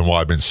 That's the reason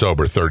why I've been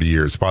sober 30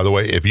 years. By the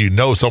way, if you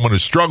know someone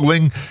who's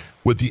struggling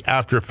with the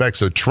after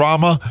effects of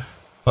trauma,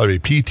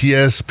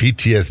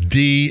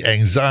 PTSD,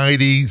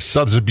 anxiety,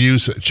 substance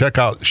abuse, check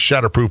out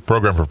Shatterproof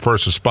Program for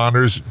First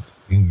Responders.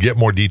 You can get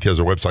more details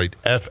on our website,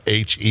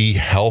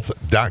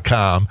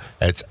 fhealth.com.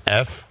 That's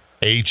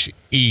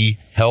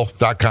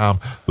fhealth.com.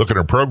 Look at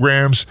our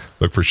programs.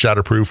 Look for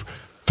Shatterproof.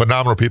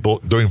 Phenomenal people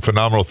doing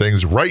phenomenal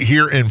things right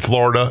here in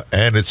Florida,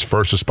 and it's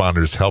first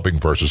responders helping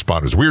first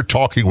responders. We're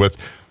talking with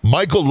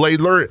Michael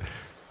Laidler.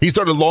 He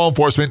started law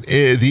enforcement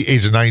at the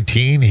age of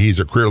 19. He's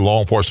a career law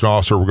enforcement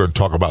officer. We're going to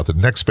talk about the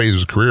next phase of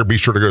his career. Be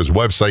sure to go to his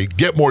website,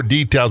 get more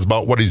details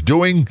about what he's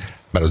doing,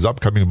 about his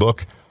upcoming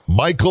book,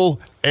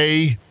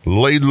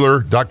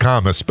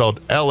 MichaelALaidler.com. That's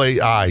spelled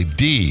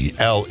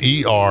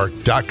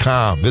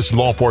LAIDLER.com. This is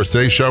Law Enforcement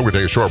Today Show. We're going to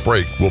take a short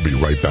break. We'll be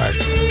right back.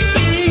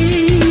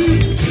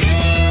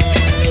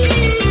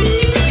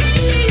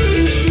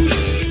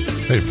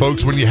 Hey,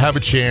 folks, when you have a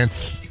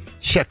chance,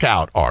 check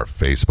out our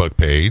Facebook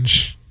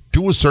page.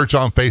 Do a search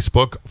on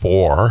Facebook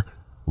for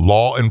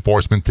Law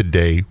Enforcement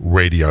Today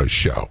Radio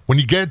Show. When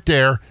you get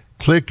there,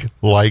 click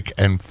like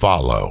and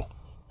follow.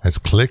 That's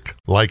click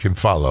like and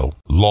follow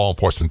Law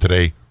Enforcement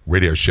Today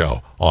Radio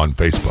Show on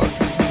Facebook.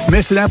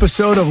 Miss an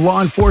episode of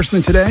Law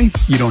Enforcement Today?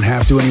 You don't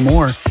have to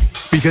anymore,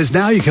 because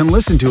now you can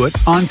listen to it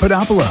on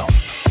Podopolo,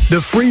 the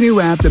free new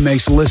app that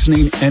makes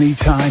listening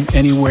anytime,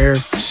 anywhere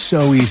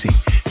so easy.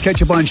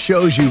 Catch up on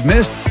shows you've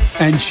missed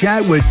and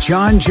chat with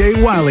John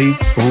J. Wiley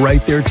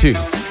right there too.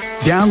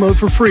 Download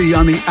for free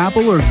on the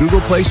Apple or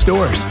Google Play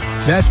stores.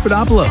 That's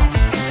Podopolo.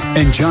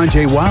 And John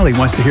J. Wiley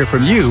wants to hear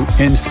from you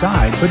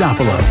inside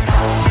Podopolo.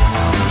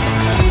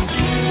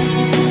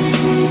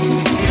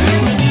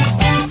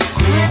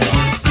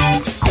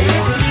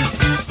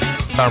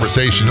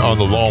 Conversation on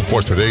the Law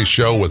Enforcement Today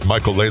Show with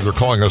Michael Laidler,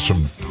 calling us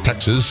from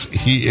Texas.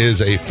 He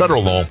is a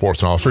federal law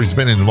enforcement officer. He's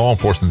been in law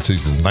enforcement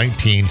since he was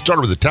 19.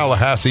 Started with the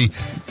Tallahassee,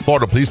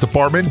 Florida Police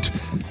Department.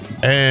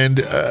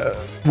 And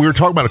we were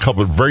talking about a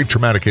couple of very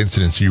traumatic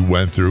incidents you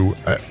went through.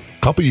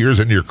 couple years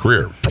into your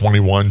career,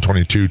 21,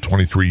 22,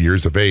 23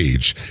 years of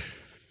age.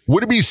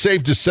 Would it be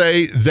safe to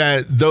say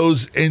that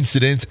those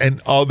incidents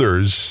and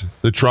others,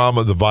 the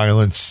trauma, the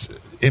violence,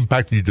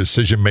 impacted your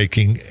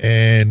decision-making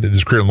and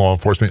this career in law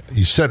enforcement?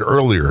 You said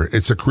earlier,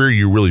 it's a career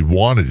you really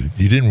wanted.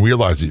 You didn't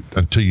realize it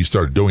until you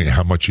started doing it,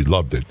 how much you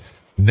loved it.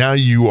 Now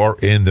you are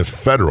in the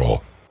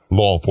federal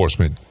law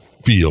enforcement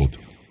field.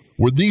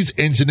 Were these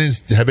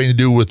incidents having to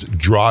do with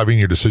driving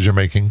your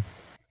decision-making?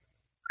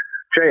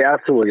 Jay,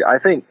 absolutely. I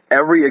think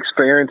every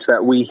experience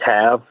that we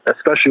have,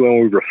 especially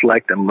when we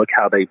reflect and look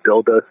how they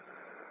build us,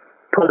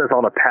 put us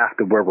on a path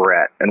to where we're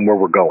at and where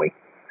we're going.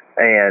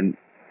 And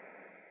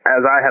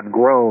as I have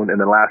grown in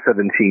the last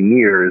 17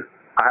 years,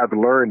 I have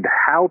learned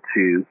how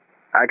to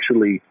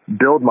actually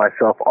build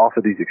myself off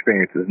of these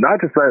experiences,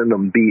 not just letting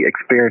them be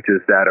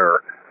experiences that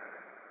are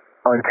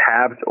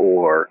untapped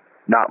or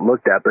not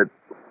looked at, but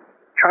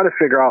try to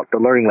figure out the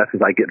learning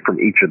lessons I get from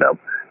each of them.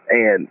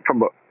 And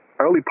from an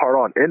early part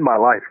on in my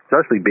life,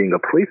 especially being a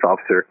police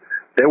officer,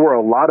 there were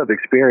a lot of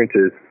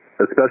experiences,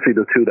 especially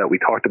the two that we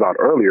talked about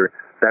earlier,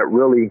 that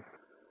really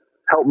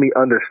helped me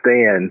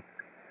understand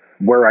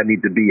where I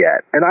need to be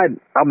at. And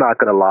I'm not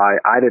going to lie,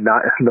 I did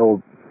not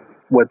know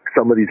what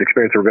some of these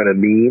experiences were going to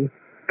mean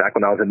back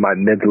when I was in my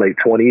mid to late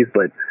 20s.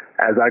 But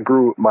as I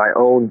grew my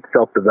own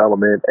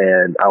self-development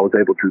and I was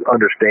able to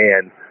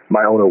understand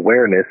my own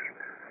awareness,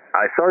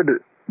 I started to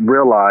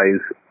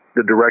realize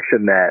the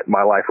direction that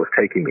my life was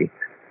taking me.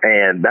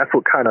 And that's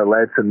what kind of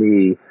led to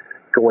me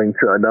going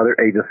to another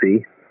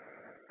agency,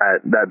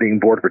 that being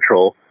Border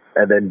Patrol,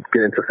 and then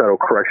get into federal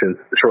corrections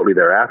shortly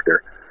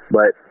thereafter.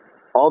 But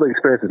all the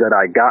experiences that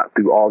I got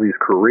through all these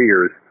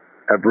careers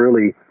have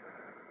really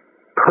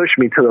pushed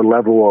me to the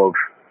level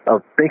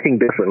of thinking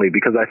differently,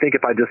 because I think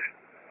if I just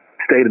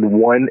stayed in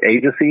one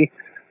agency,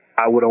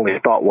 I would only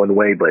have thought one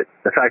way. But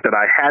the fact that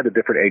I had the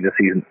different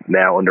agencies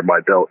now under my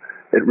belt,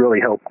 it really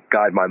helped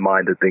guide my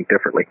mind to think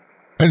differently.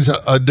 And it's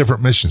a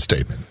different mission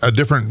statement, a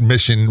different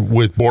mission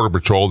with Border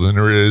Patrol than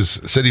there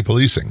is city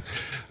policing.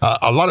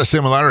 A lot of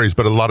similarities,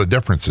 but a lot of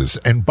differences.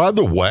 And by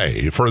the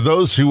way, for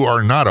those who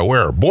are not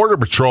aware, Border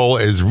Patrol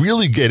is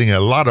really getting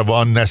a lot of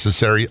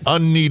unnecessary,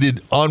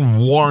 unneeded,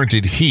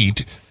 unwarranted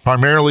heat,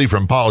 primarily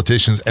from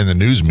politicians and the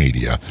news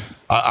media.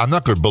 I'm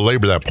not going to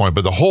belabor that point,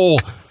 but the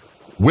whole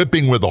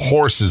whipping with the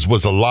horses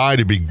was a lie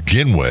to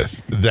begin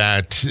with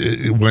that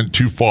it went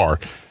too far.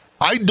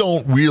 I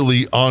don't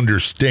really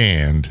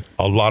understand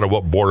a lot of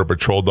what Border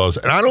Patrol does,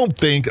 and I don't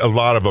think a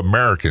lot of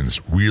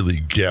Americans really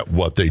get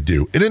what they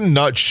do. In a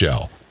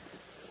nutshell,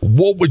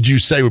 what would you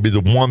say would be the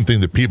one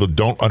thing that people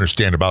don't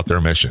understand about their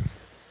mission?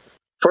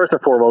 First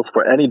and foremost,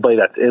 for anybody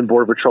that's in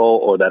Border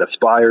Patrol or that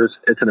aspires,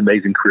 it's an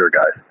amazing career,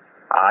 guys.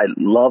 I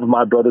love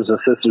my brothers and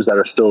sisters that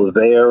are still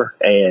there,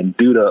 and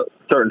due to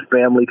certain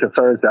family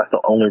concerns, that's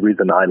the only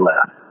reason I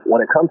left.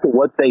 When it comes to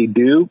what they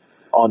do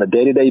on a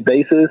day-to-day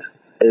basis,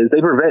 is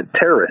they prevent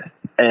terrorists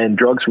and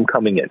drugs from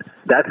coming in.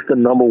 That's the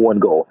number one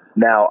goal.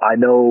 Now, I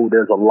know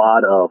there's a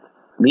lot of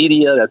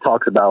media that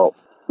talks about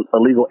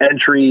illegal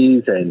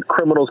entries and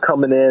criminals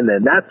coming in,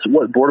 and that's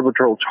what Border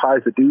Patrol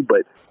tries to do.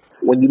 But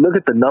when you look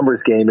at the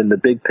numbers game and the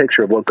big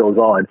picture of what goes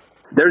on,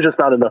 there's just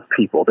not enough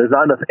people. There's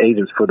not enough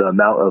agents for the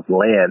amount of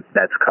land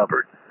that's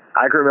covered.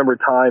 I can remember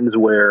times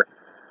where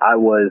I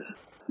was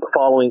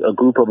following a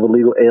group of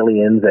illegal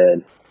aliens,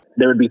 and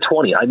there would be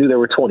 20. I knew there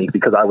were 20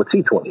 because I would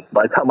see 20.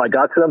 By the time I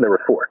got to them, there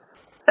were 4.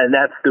 And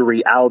that's the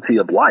reality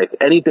of life.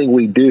 Anything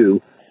we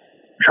do,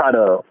 try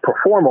to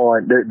perform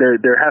on,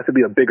 there has to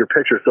be a bigger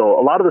picture. So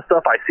a lot of the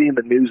stuff I see in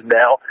the news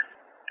now,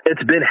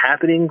 it's been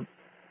happening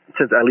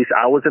since at least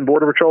I was in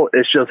Border Patrol.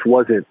 It just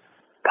wasn't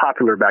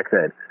popular back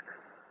then.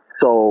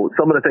 So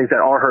some of the things that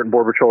are hurting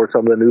Border Patrol are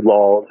some of the new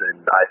laws, and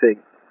I think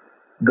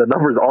the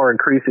numbers are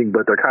increasing,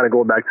 but they're kind of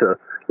going back to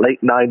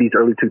late 90s,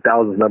 early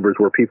 2000s numbers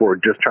where people are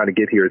just trying to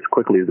get here as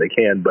quickly as they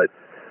can. But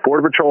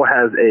Border Patrol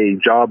has a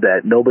job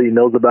that nobody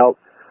knows about.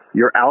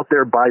 You're out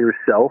there by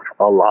yourself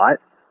a lot.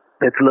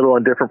 It's a little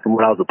indifferent from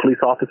when I was a police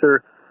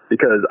officer,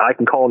 because I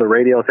can call on the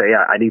radio and say,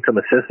 yeah, I need some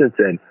assistance,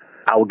 and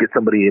I will get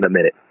somebody in a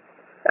minute.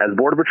 As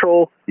Border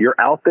Patrol, you're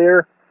out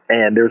there,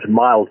 and there's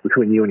miles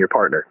between you and your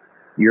partner.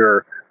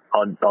 You're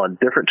on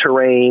different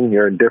terrain,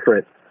 you're in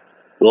different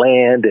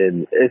land,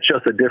 and it's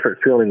just a different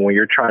feeling when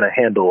you're trying to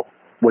handle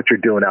what you're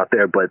doing out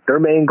there. But their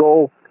main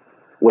goal,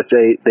 which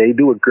they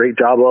do a great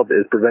job of,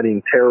 is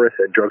preventing terrorists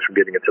and drugs from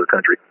getting into the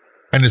country.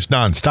 And it's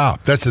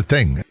nonstop. That's the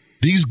thing.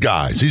 These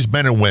guys, these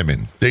men and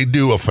women, they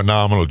do a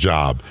phenomenal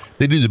job.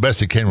 They do the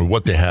best they can with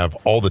what they have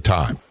all the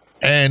time.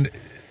 And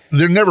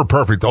they're never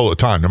perfect all the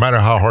time, no matter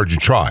how hard you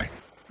try.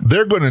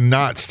 They're going to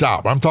not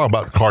stop. I'm talking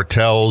about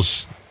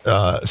cartels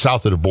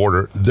south of the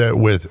border that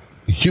with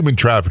human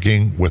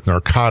trafficking, with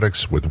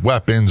narcotics, with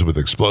weapons, with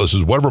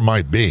explosives, whatever it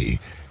might be.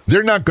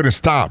 They're not going to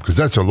stop because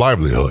that's their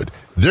livelihood.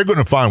 They're going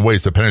to find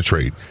ways to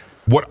penetrate.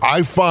 What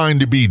I find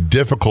to be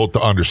difficult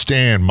to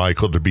understand,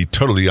 Michael, to be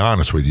totally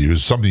honest with you,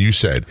 is something you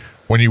said.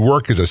 When you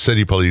work as a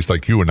city police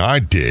like you and I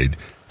did,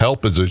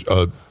 help is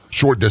a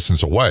short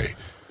distance away.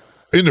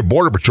 In the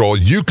Border Patrol,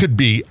 you could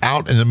be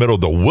out in the middle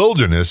of the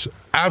wilderness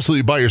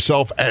absolutely by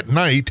yourself at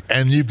night,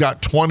 and you've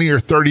got 20 or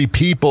 30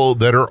 people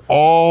that are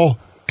all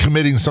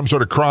committing some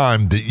sort of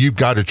crime that you've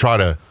got to try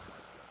to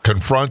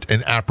confront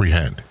and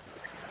apprehend.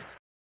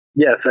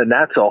 Yes, and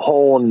that's a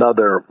whole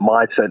nother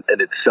mindset in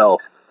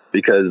itself,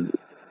 because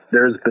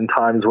there's been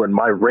times when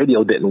my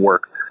radio didn't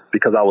work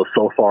because I was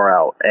so far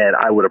out, and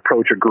I would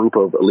approach a group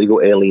of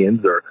illegal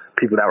aliens or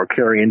people that were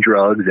carrying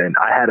drugs, and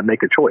I had to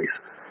make a choice.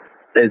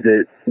 Is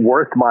it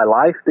worth my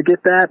life to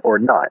get that or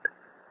not?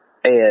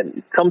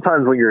 And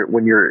sometimes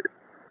when you're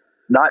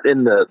not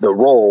in the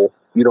role,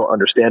 you don't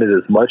understand it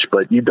as much,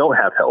 but you don't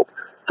have help.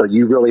 So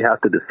you really have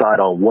to decide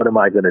on, what am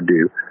I going to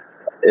do?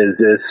 Is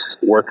this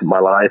worth my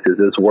life? Is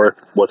this worth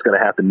what's going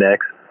to happen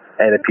next?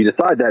 And if you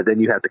decide that, then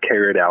you have to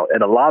carry it out.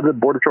 And a lot of the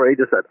Border Patrol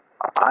agents that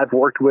I've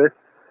worked with,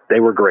 they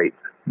were great.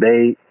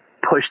 They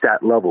pushed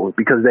that level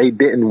because they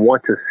didn't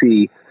want to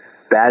see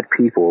bad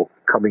people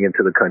coming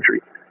into the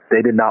country.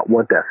 They did not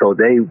want that. So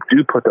they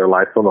do put their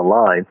lives on the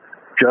line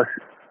just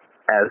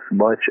as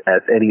much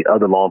as any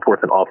other law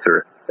enforcement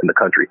officer in the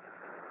country.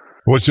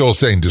 What's the old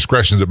saying?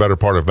 Discretion is a better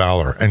part of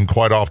valor. And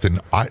quite often,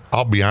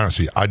 I'll be honest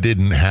with you, I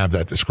didn't have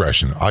that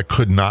discretion. I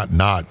could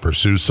not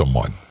pursue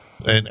someone.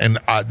 And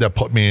that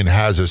put me in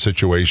hazardous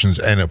situations,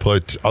 and it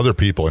put other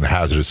people in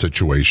hazardous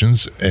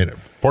situations. And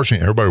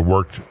fortunately, everybody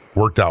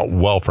worked out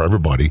well for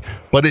everybody.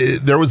 But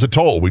there was a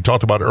toll. We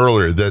talked about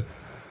earlier that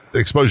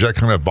exposure that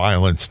kind of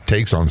violence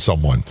takes on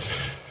someone.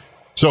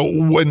 So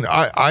when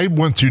I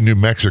went to New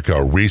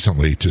Mexico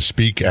recently to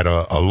speak at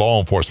a law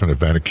enforcement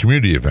event, a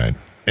community event,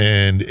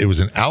 and it was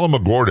in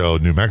Alamogordo,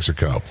 New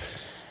Mexico.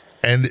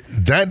 And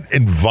that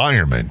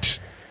environment,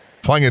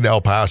 flying into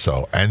El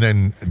Paso and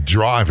then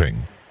driving,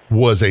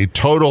 was a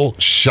total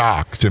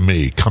shock to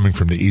me coming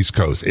from the East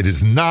Coast. It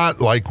is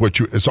not like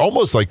it's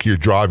almost like you're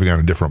driving on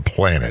a different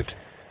planet.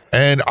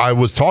 And I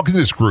was talking to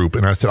this group,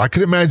 and I said, I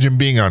could imagine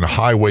being on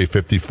Highway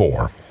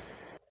 54,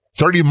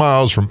 30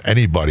 miles from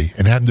anybody,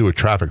 and having to do a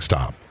traffic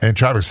stop. And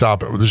traffic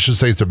stop, let's just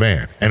say it's a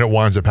van, and it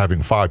winds up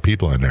having 5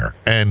 people in there,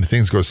 and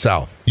things go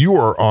south. You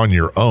are on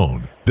your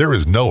own. There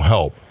is no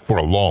help for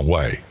a long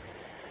way.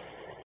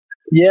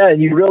 Yeah,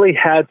 and you really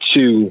had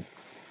to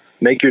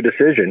make your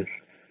decision.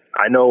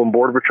 I know in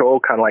Border Patrol,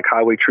 kind of like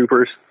highway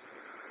troopers,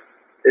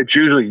 it's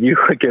usually you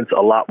against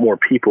a lot more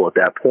people at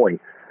that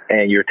point,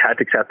 and your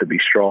tactics have to be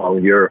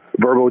strong. Your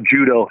verbal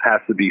judo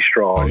has to be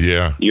strong.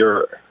 Yeah.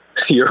 Your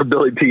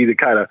ability to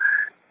kind of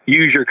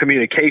use your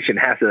communication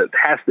has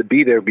to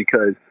be there,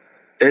 because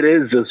it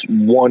is just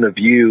one of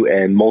you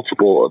and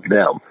multiple of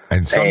them.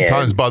 And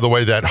sometimes, by the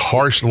way, that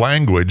harsh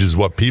language is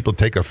what people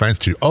take offense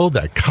to. Oh,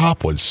 that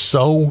cop was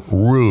so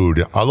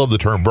rude. I love the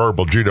term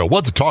verbal judo. We'll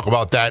have to talk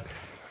about that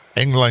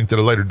in length at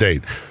a later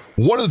date.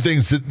 One of the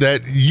things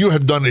that you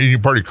have done in your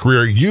part of your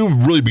career,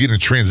 you've really begun to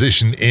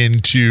transition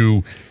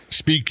into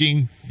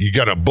speaking. You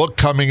got a book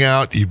coming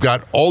out. You've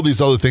got all these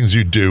other things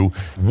you do.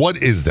 What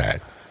is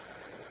that?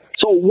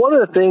 So one of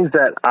the things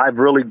that I've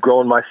really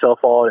grown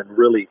myself on and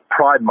really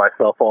pride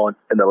myself on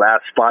in the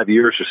last 5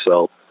 years or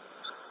so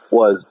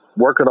was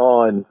working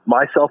on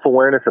my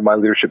self-awareness and my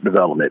leadership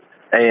development.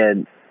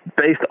 And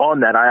based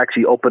on that, I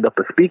actually opened up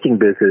a speaking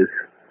business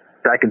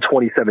back in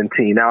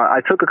 2017. Now,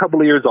 I took a couple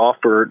of years off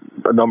for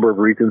a number of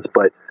reasons,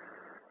 but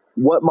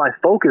what my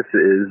focus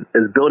is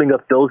building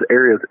up those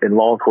areas in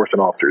law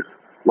enforcement officers.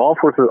 Law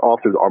enforcement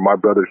officers are my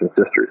brothers and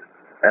sisters,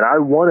 and I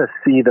want to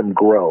see them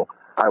grow.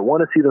 I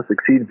want to see them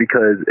succeed,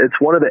 because it's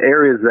one of the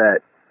areas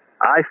that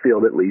I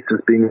feel, at least,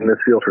 as being in this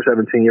field for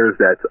 17 years,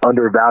 that's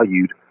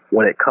undervalued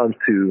when it comes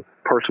to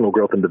personal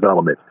growth and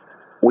development.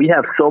 We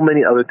have so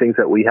many other things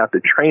that we have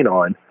to train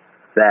on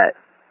that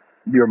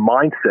your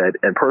mindset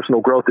and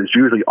personal growth is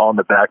usually on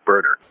the back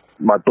burner.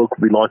 My book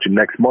will be launching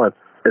next month.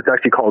 It's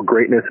actually called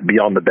Greatness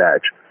Beyond the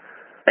Badge.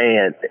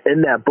 And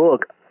in that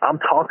book, I'm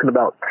talking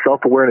about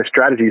self-awareness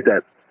strategies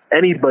that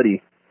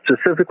anybody,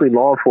 specifically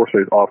law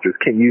enforcement officers,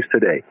 can use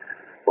today.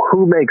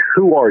 Who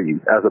are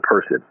you as a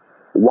person?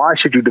 Why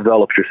should you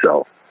develop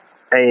yourself?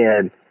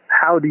 And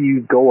how do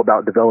you go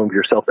about developing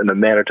yourself in a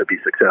manner to be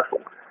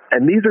successful?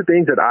 And these are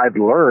things that I've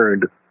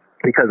learned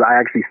because I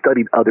actually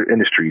studied other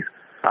industries.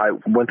 I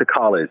went to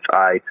college.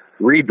 I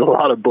read a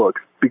lot of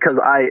books because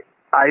I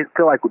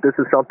feel like this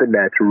is something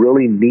that's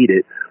really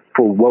needed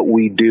for what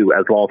we do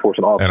as law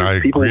enforcement officers. And I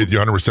agree with you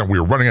 100%. We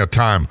are running out of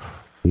time.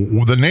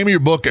 The name of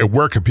your book, and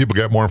where can people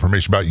get more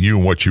information about you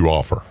and what you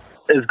offer?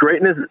 Is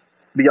Greatness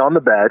Beyond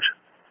the Badge.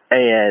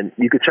 And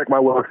you can check my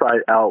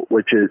website out,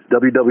 which is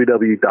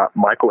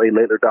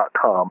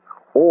www.michaelalaitler.com.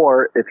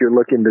 Or if you're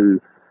looking to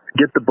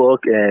get the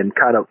book and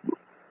kind of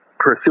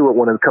pursue it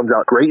when it comes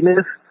out,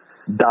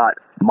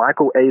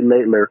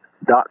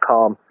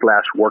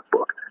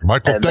 greatness.michaelalaitler.com/workbook.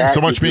 Michael, thanks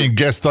so much for being a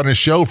guest on the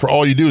show. For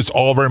all you do, it's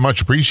all very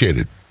much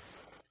appreciated.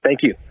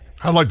 Thank you.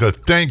 I'd like to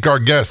thank our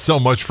guests so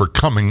much for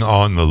coming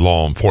on the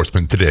Law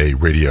Enforcement Today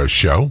radio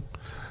show.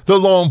 The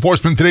Law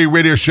Enforcement Today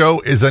radio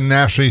show is a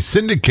nationally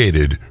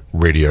syndicated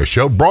radio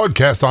show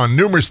broadcast on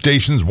numerous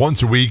stations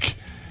once a week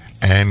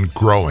and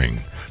growing.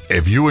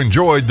 If you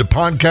enjoyed the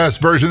podcast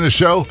version of the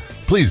show,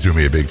 please do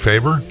me a big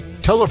favor.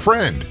 Tell a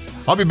friend.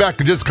 I'll be back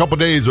in just a couple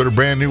days with a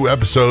brand new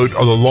episode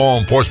of the Law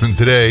Enforcement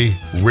Today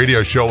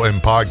radio show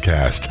and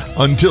podcast.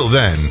 Until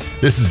then,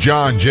 this is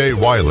John J.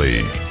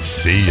 Wiley.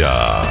 See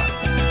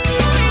ya.